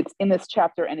because it's in this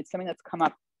chapter and it's something that's come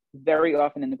up very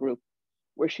often in the group,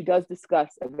 where she does discuss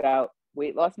about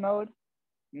weight loss mode,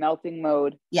 melting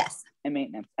mode, yes, and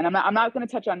maintenance. And I'm not going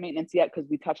to touch on maintenance yet because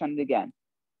we touch on it again.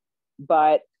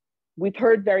 But we've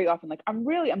heard very often, like, I'm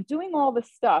doing all this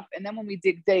stuff. And then when we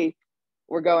dig deep,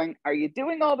 we're going, are you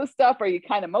doing all this stuff? Are you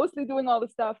kind of mostly doing all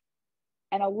this stuff?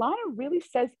 And Ilana really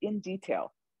says in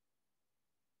detail,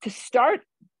 to start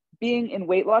being in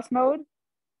weight loss mode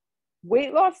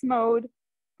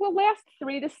will last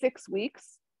 3 to 6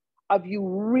 weeks of you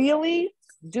really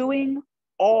doing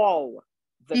all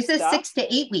the This stuff. is 6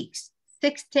 to 8 weeks.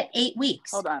 6 to 8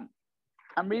 weeks. Hold on.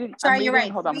 I'm reading. Sorry, you're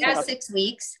right. Hold on. 3 to 6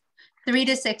 weeks. 3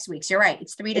 to 6 weeks. You're right.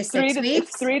 It's 3 to 6 weeks.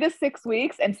 It's 3 to 6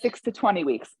 weeks and 6 to 20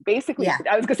 weeks. Basically, Yeah.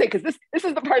 I was gonna say, because this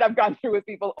is the part I've gone through with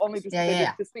people only just because Yeah.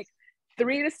 it's this week.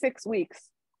 3 to 6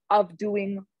 weeks of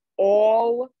doing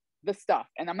all the stuff.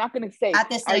 And I'm not gonna say At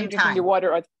the are same you drinking time. your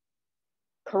water or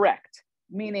correct.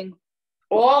 Meaning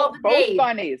All the both days.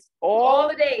 bunnies, All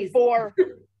the days. four,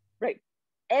 right.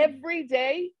 Every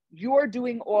day you're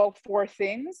doing all 4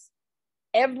 things.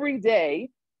 Every day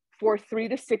for 3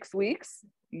 to 6 weeks,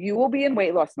 you will be in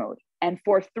weight loss mode. And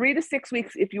for 3 to 6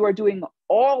 weeks, if you are doing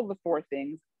all the 4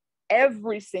 things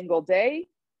every single day,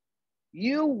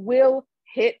 you will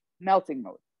hit melting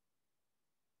mode.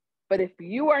 But if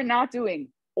you are not doing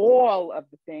all of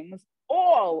the things,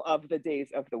 all of the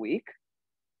days of the week,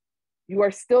 you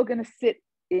are still going to sit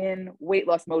in weight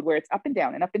loss mode where it's up and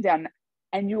down and up and down.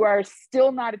 And you are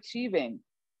still not achieving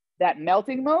that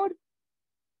melting mode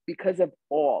because of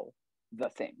all the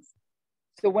things.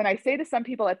 So when I say to some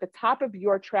people at the top of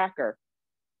your tracker,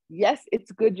 yes,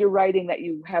 it's good you're writing that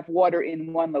you have water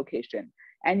in one location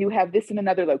and you have this in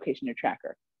another location, your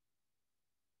tracker.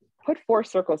 Put 4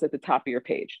 circles at the top of your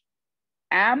page.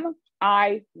 Am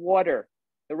I water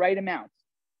the right amount?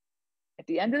 At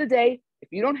the end of the day, if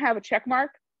you don't have a check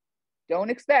mark, don't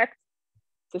expect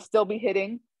to still be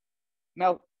hitting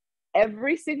melt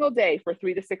every single day for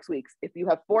 3 to 6 weeks. If you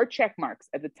have 4 check marks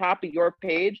at the top of your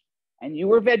page and you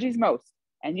were veggies most,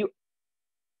 and you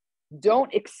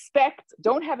don't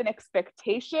have an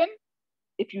expectation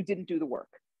if you didn't do the work.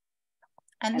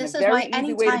 And this is why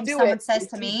anytime someone says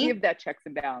to me, give that checks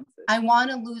and balances. I want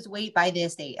to lose weight by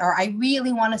this date, or I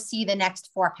really want to see the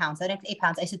next 4 pounds, the next 8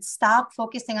 pounds. I said, stop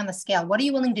focusing on the scale. What are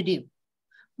you willing to do?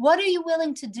 What are you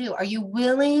willing to do? Are you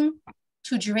willing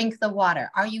to drink the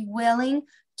water? Are you willing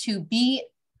to be,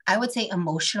 I would say,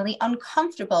 emotionally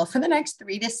uncomfortable for the next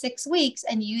 3 to 6 weeks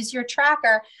and use your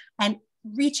tracker and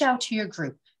reach out to your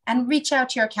group and reach out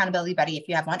to your accountability buddy if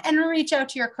you have one, and reach out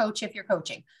to your coach if you're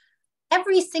coaching.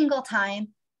 Every single time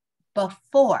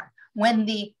before, when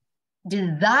the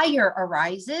desire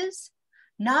arises,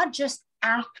 not just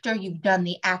after you've done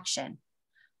the action.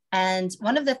 And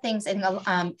one of the things, and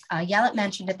Yalet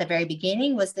mentioned at the very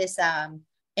beginning, was this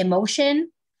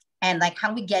emotion and like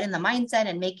how we get in the mindset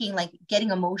and making like getting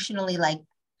emotionally like,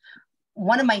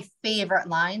 one of my favorite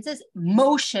lines is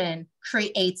motion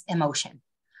creates emotion.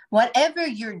 Whatever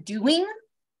you're doing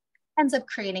ends up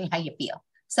creating how you feel.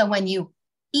 So when you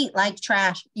eat like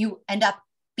trash, you end up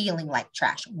feeling like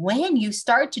trash. When you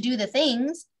start to do the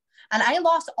things, and I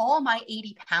lost all my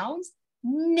 80 pounds,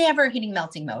 never hitting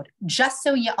melting mode, just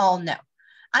so you all know.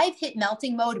 I've hit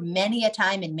melting mode many a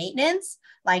time in maintenance,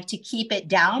 like to keep it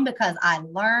down because I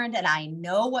learned and I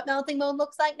know what melting mode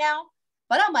looks like now.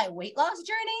 But on my weight loss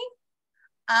journey,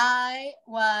 I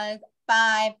was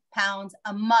 5 pounds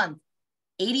a month,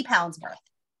 80 pounds worth,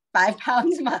 5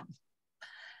 pounds a month.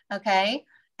 Okay.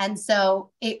 And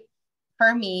so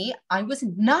for me, I was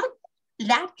not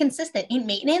that consistent in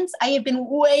maintenance. I have been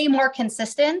way more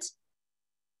consistent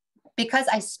because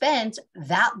I spent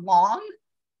that long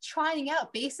trying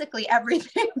out basically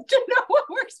everything to know what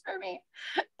works for me.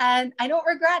 And I don't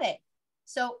regret it.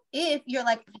 So if you're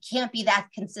like, I can't be that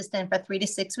consistent for 3 to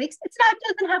 6 weeks, it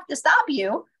doesn't have to stop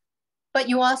you, but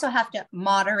you also have to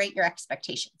moderate your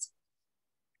expectations.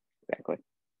 Exactly.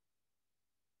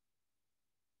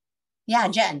 Yeah,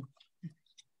 Jen.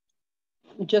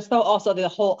 Just though also the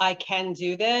whole I can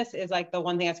do this is like the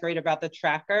one thing that's great about the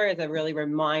tracker is it really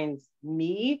reminds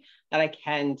me that I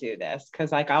can do this.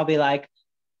 Cause like I'll be like,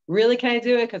 really can I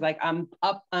do it? Cause like I'm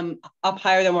up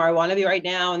higher than where I want to be right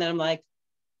now. And then I'm like,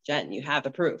 Jen, you have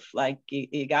the proof. Like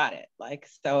you got it. Like,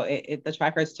 so the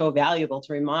tracker is so valuable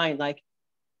to remind, like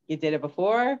you did it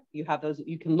before, you have those,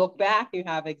 you can look back, you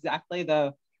have exactly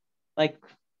like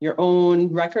your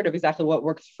own record of exactly what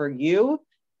works for you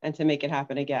and to make it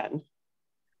happen again.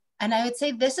 And I would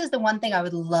say this is the one thing I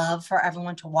would love for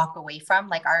everyone to walk away from,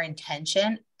 like our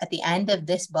intention at the end of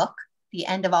this book, the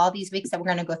end of all these weeks that we're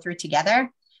going to go through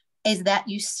together, is that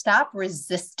you stop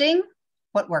resisting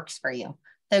what works for you.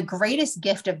 The greatest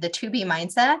gift of the to be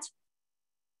mindset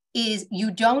is you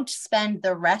don't spend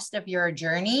the rest of your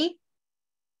journey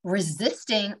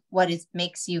resisting what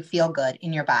makes you feel good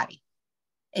in your body.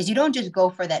 Is you don't just go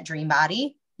for that dream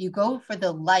body, you go for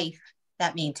the life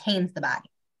that maintains the body.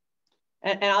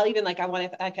 And I'll even like, I want,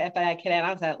 if I can add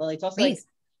on to that, Lily, it's also like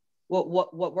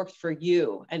what works for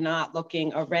you and not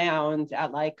looking around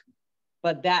at like,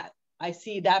 but that I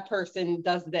see that person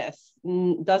does this.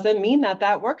 Doesn't mean that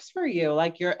that works for you.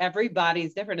 Like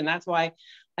everybody's different. And that's why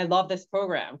I love this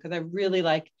program, because I really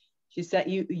like, she said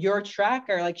your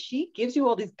tracker, like she gives you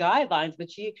all these guidelines, but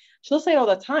she'll say it all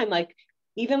the time, like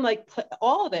even like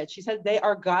all of it. She says they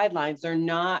are guidelines. They're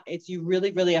not, it's, you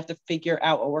really, really have to figure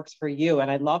out what works for you.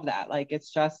 And I love that. Like,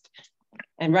 it's just,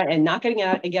 and right. And not getting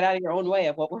out and get out of your own way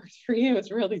of what works for you.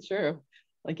 It's really true.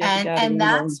 Like, and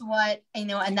that's what, you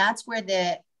know, and that's where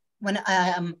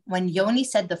when Yoni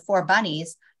said the 4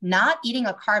 bunnies, not eating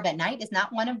a carb at night is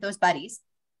not one of those buddies.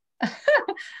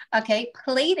 Okay.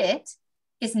 Plate it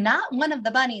is not one of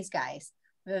the bunnies, guys.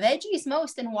 Veggies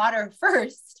most and water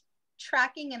first,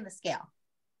 tracking in the scale.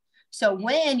 So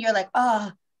when you're like,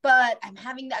 oh, but I'm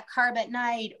having that carb at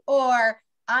night, or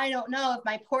I don't know if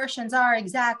my portions are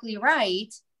exactly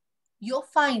right, you'll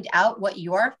find out what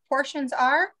your portions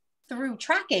are through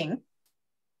tracking.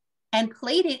 And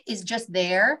Plated is just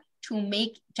there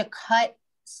to cut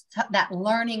that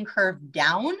learning curve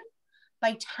down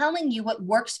by telling you what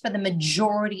works for the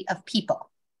majority of people.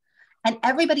 And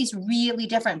everybody's really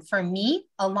different. For me,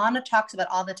 Ilana talks about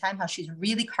all the time how she's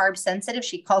really carb sensitive.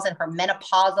 She calls it her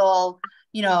menopausal,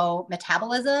 you know,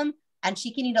 metabolism, and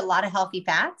she can eat a lot of healthy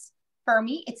fats. For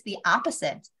me, it's the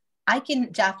opposite. I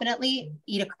can definitely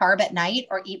eat a carb at night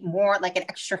or eat more like an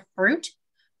extra fruit.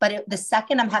 But the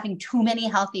second I'm having too many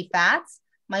healthy fats,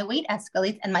 my weight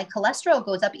escalates and my cholesterol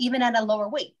goes up even at a lower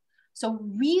weight. So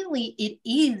really, it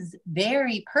is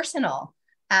very personal.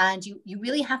 And you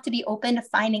really have to be open to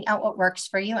finding out what works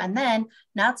for you, and then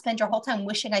not spend your whole time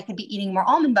wishing I could be eating more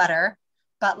almond butter,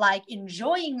 but like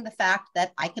enjoying the fact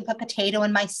that I can put potato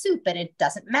in my soup and it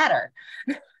doesn't matter.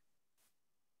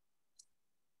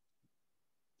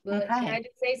 Well, Okay. Can I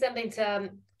just say something to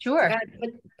Sure. kind of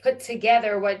put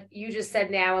together what you just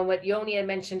said now and what Yoni had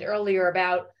mentioned earlier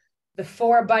about the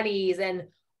 4 bunnies and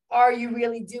are you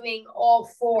really doing all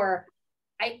 4?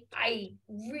 I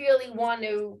really want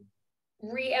to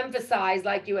re-emphasize,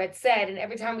 like you had said, and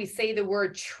every time we say the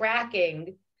word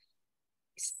tracking,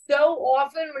 so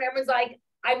often when everyone's like,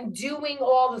 I'm doing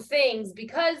all the things,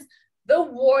 because the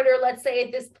water, let's say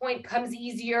at this point, comes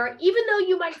easier, even though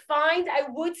you might find, I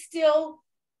would still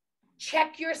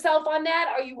check yourself on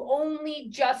that. Are you only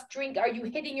just are you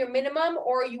hitting your minimum,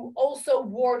 or are you also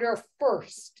water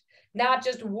first? Not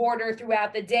just water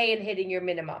throughout the day and hitting your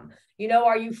minimum. You know,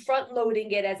 are you front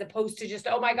loading it as opposed to just,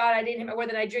 oh my God, I didn't hit my water,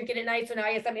 then I drink it at night, so now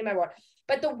I have something in my water.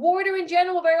 But the water in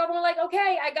general, very often we're like,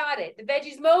 okay, I got it. The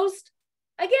veggies most,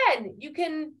 again, you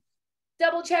can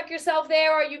double check yourself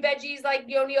there. Are you veggies, like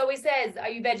Yoni always says, are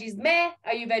you veggies meh?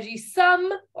 Are you veggies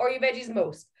some? Or are you veggies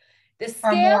most? The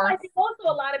scale, I think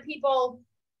also a lot of people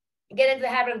get into the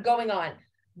habit of going on.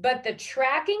 But the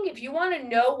tracking, if you want to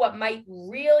know what might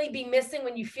really be missing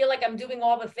when you feel like I'm doing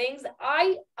all the things,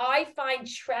 I find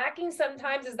tracking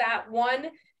sometimes is that one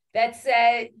that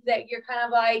says that you're kind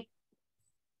of like,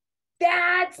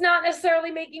 that's not necessarily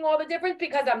making all the difference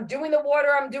because I'm doing the water,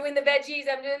 I'm doing the veggies,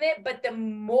 I'm doing it. But the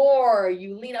more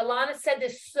you lean, Ilana said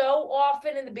this so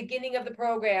often in the beginning of the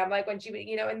program, like when she,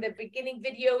 you know, in the beginning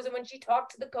videos and when she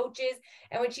talked to the coaches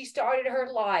and when she started her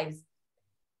lives.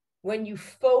 When you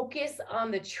focus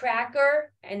on the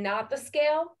tracker and not the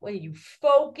scale, when you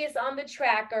focus on the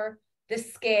tracker, the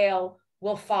scale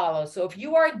will follow. So if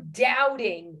you are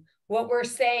doubting what we're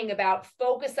saying about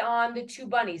focus on the 2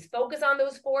 bunnies, focus on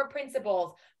those 4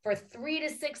 principles for 3 to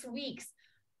 6 weeks,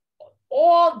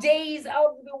 all days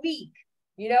of the week,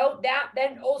 you know, that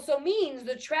then also means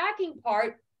the tracking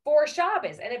part for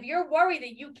Shabbos. And if you're worried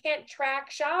that you can't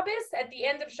track Shabbos at the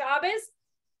end of Shabbos,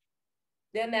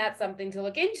 then that's something to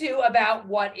look into about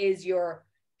what is your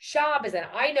Shabbos. And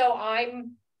I know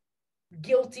I'm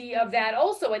guilty of that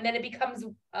also. And then it becomes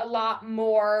a lot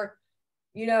more,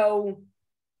 you know.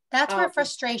 That's where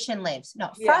frustration lives.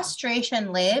 No, yeah.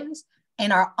 Frustration lives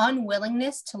in our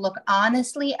unwillingness to look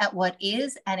honestly at what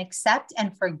is and accept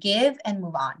and forgive and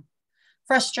move on.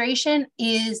 Frustration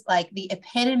is like the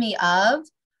epitome of,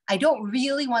 I don't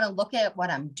really want to look at what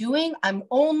I'm doing. I'm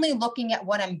only looking at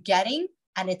what I'm getting.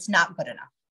 And it's not good enough.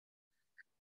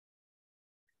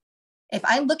 If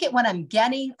I look at what I'm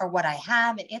getting or what I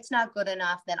have and it's not good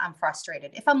enough, then I'm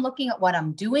frustrated. If I'm looking at what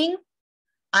I'm doing,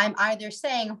 I'm either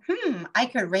saying, I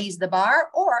could raise the bar,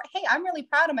 or, hey, I'm really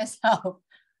proud of myself,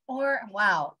 or,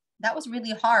 wow, that was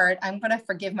really hard. I'm going to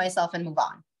forgive myself and move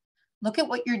on. Look at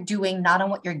what you're doing, not on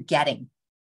what you're getting.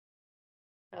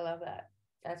 I love that.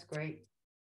 That's great.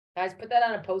 Guys, put that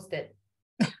on a Post-it.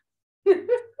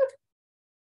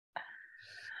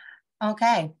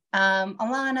 Okay.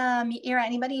 Ilana, Meira,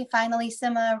 anybody finally,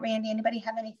 Sima, Randy, anybody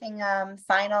have anything,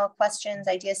 final questions,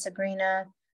 ideas, Sabrina?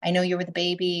 I know you're with a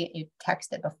baby. You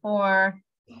texted before.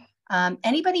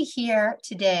 Anybody here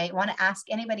today, want to ask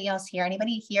anybody else here?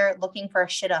 Anybody here looking for a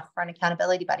shidduch for an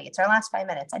accountability buddy? It's our last 5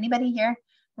 minutes. Anybody here?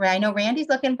 I know Randy's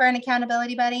looking for an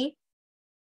accountability buddy.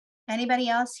 Anybody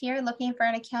else here looking for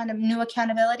an new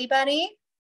accountability buddy?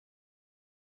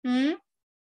 I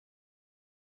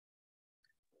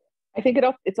think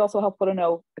it's also helpful to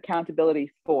know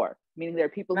accountability for, meaning there are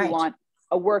people who want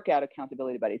a workout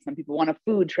accountability buddy. Some people want a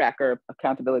food tracker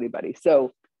accountability buddy.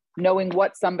 So knowing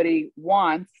what somebody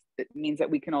wants, it means that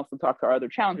we can also talk to our other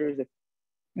challengers if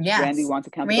Randy wants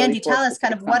accountability. Randy, tell us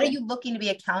kind of what are you looking to be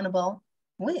accountable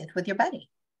with your buddy?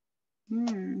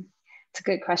 It's a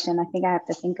good question. I think I have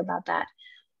to think about that.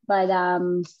 But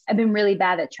I've been really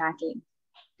bad at tracking.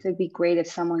 So it'd be great if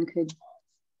someone could,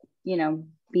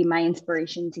 be my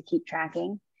inspiration to keep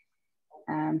tracking.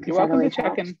 You're welcome to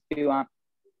check in if you want.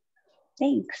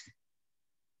 Thanks.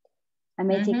 I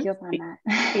may take you up on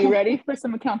that. Be ready for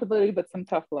some accountability, but some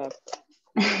tough love.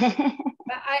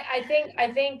 I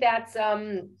think that's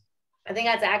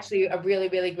actually a really,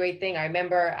 really great thing. I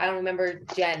don't remember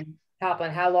Jen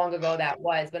Kaplan, how long ago that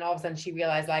was, but all of a sudden she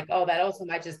realized like, oh, that also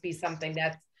might just be something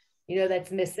that's,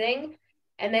 that's missing.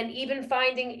 And then even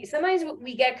finding, sometimes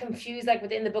we get confused, like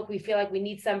within the book, we feel like we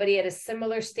need somebody at a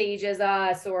similar stage as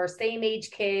us or same age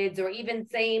kids, or even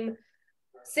same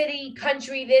city,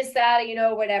 country, this, that,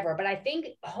 whatever. But I think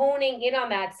honing in on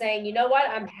that, saying, you know what,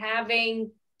 I'm having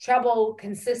trouble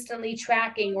consistently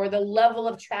tracking, or the level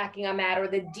of tracking I'm at, or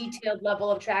the detailed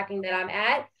level of tracking that I'm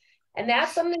at. And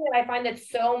that's something that I find that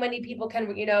so many people can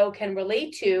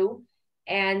relate to,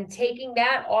 and taking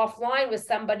that offline with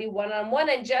somebody one-on-one,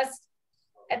 and just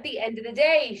at the end of the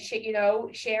day,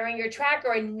 sharing your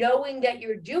tracker and knowing that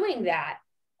you're doing that.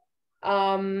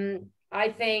 I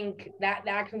think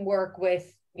that can work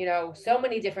with, so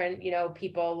many different,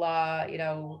 people,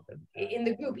 in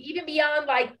the group, even beyond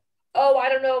like, oh, I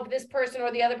don't know if this person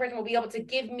or the other person will be able to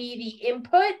give me the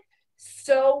input.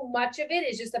 So much of it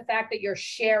is just the fact that you're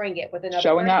sharing it with another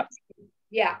showing person. Up.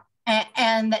 Yeah.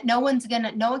 And that no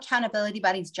accountability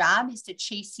buddy's job is to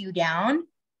chase you down.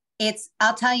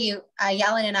 I'll tell you,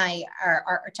 Yellen and I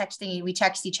are texting, we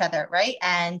text each other, right?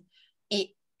 And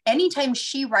anytime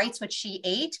she writes what she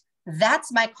ate,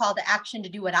 that's my call to action to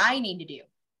do what I need to do.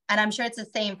 And I'm sure it's the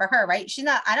same for her, right?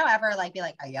 I don't ever be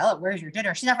like, Ayala, where's your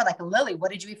dinner? She's never like, Lily, what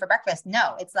did you eat for breakfast?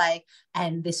 No, it's like,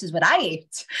 and this is what I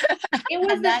ate. It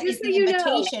was that is the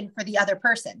invitation for the other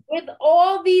person. With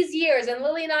all these years, and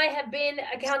Lily and I have been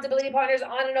accountability partners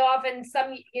on and off, and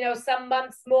some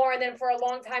months more, and then for a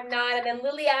long time not. And then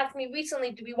Lily asked me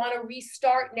recently, do we want to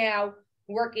restart now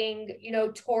working,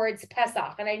 towards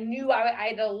Pesach? And I knew I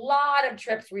had a lot of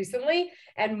trips recently,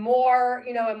 and more,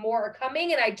 and more are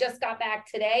coming. And I just got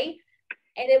back today.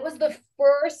 And it was the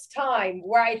first time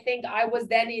where I think I was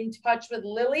then in touch with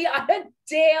Lily on a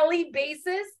daily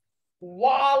basis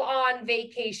while on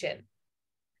vacation.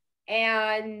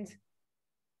 And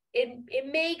it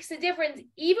makes a difference,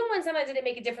 even when sometimes it didn't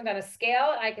make a difference on a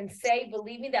scale. I can say,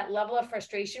 believe me, that level of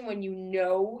frustration when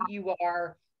you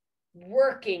are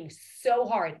working so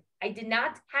hard. I did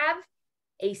not have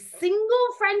a single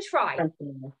French fry.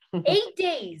 8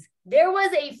 days. There was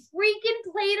a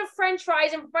freaking plate of French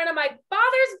fries in front of my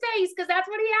father's face, because that's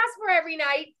what he asked for every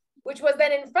night, which was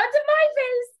then in front of my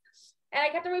face. And I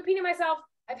kept on repeating myself,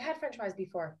 I've had French fries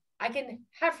before. I can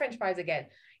have French fries again,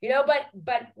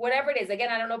 but whatever it is,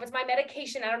 again, I don't know if it's my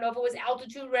medication. I don't know if it was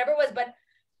altitude, whatever it was, but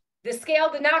the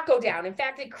scale did not go down. In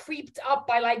fact, it creeped up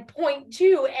by like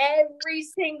 0.2 every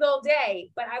single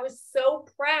day. But I was so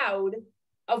proud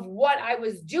of what I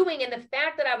was doing, and the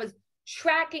fact that I was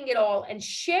tracking it all and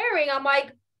sharing. I'm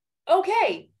like,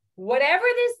 okay, whatever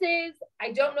this is,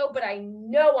 I don't know, but I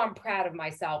know I'm proud of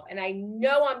myself, and I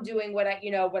know I'm doing what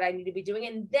I need to be doing.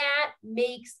 And that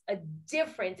makes a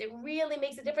difference. It really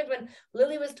makes a difference. When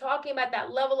Lily was talking about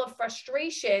that level of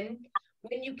frustration,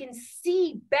 when you can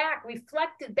see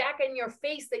reflected back in your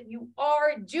face that you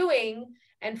are doing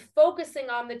and focusing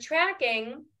on the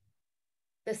tracking,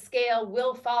 the scale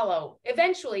will follow.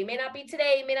 Eventually, may not be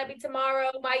today, may not be tomorrow,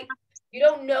 you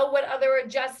don't know what other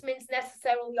adjustments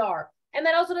necessarily are. And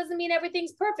that also doesn't mean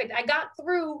everything's perfect. I got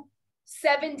through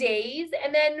 7 days,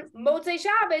 and then Motzei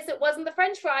Shabbos, it wasn't the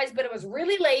French fries, but it was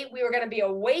really late. We were going to be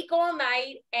awake all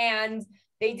night, and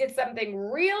they did something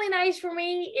really nice for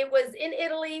me. It was in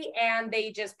Italy, and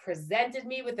they just presented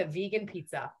me with a vegan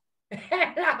pizza. And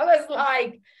I was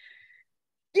like,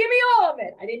 give me all of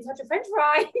it. I didn't touch a French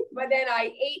fry, but then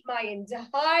I ate my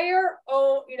entire,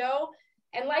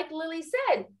 and like Lily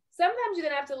said, sometimes you're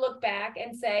going to have to look back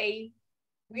and say,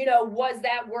 was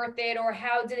that worth it? Or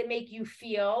how did it make you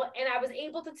feel? And I was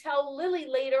able to tell Lily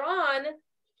later on,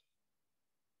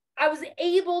 I was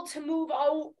able to move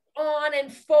on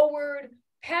and forward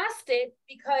past it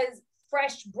because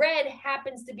fresh bread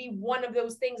happens to be one of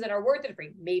those things that are worth it for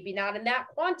you. Maybe not in that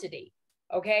quantity,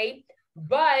 okay?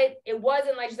 But it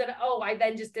wasn't like she said, oh, I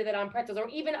then just did it on pretzels, or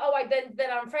even, oh, I then did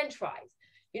that on French fries.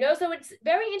 You know, so it's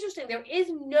very interesting. There is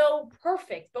no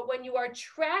perfect, but when you are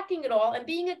tracking it all and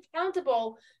being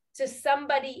accountable to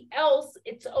somebody else,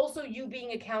 it's also you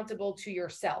being accountable to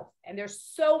yourself. And there's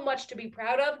so much to be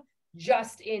proud of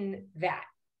just in that.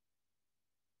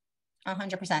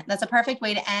 100%. That's a perfect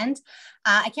way to end.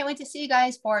 I can't wait to see you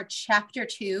guys for chapter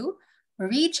 2.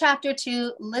 Read chapter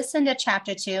 2, listen to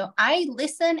chapter 2. I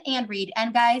listen and read.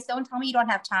 And guys, don't tell me you don't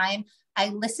have time. I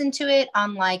listen to it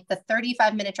on like the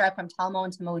 35-minute drive from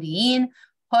Talmon to Modi'in.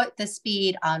 Put the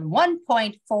speed on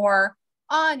 1.4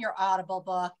 on your Audible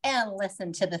book and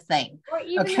listen to the thing. Or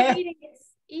even the reading, it's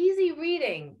easy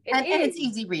reading. And it's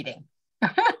easy reading.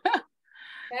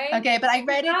 Okay? Okay, but I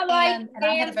read it not like and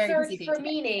I had a very search busy day for today.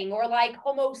 meaning or like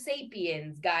Homo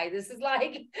sapiens, guys. This is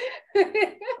like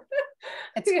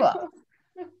it's cool.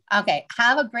 Okay,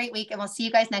 have a great week and we'll see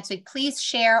you guys next week. Please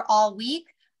share all week.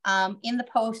 In the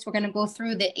post, we're going to go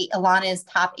through Ilana's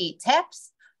top 8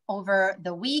 tips over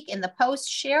the week. In the post,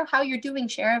 share how you're doing,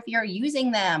 share if you're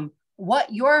using them,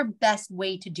 what your best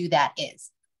way to do that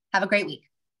is. Have a great week.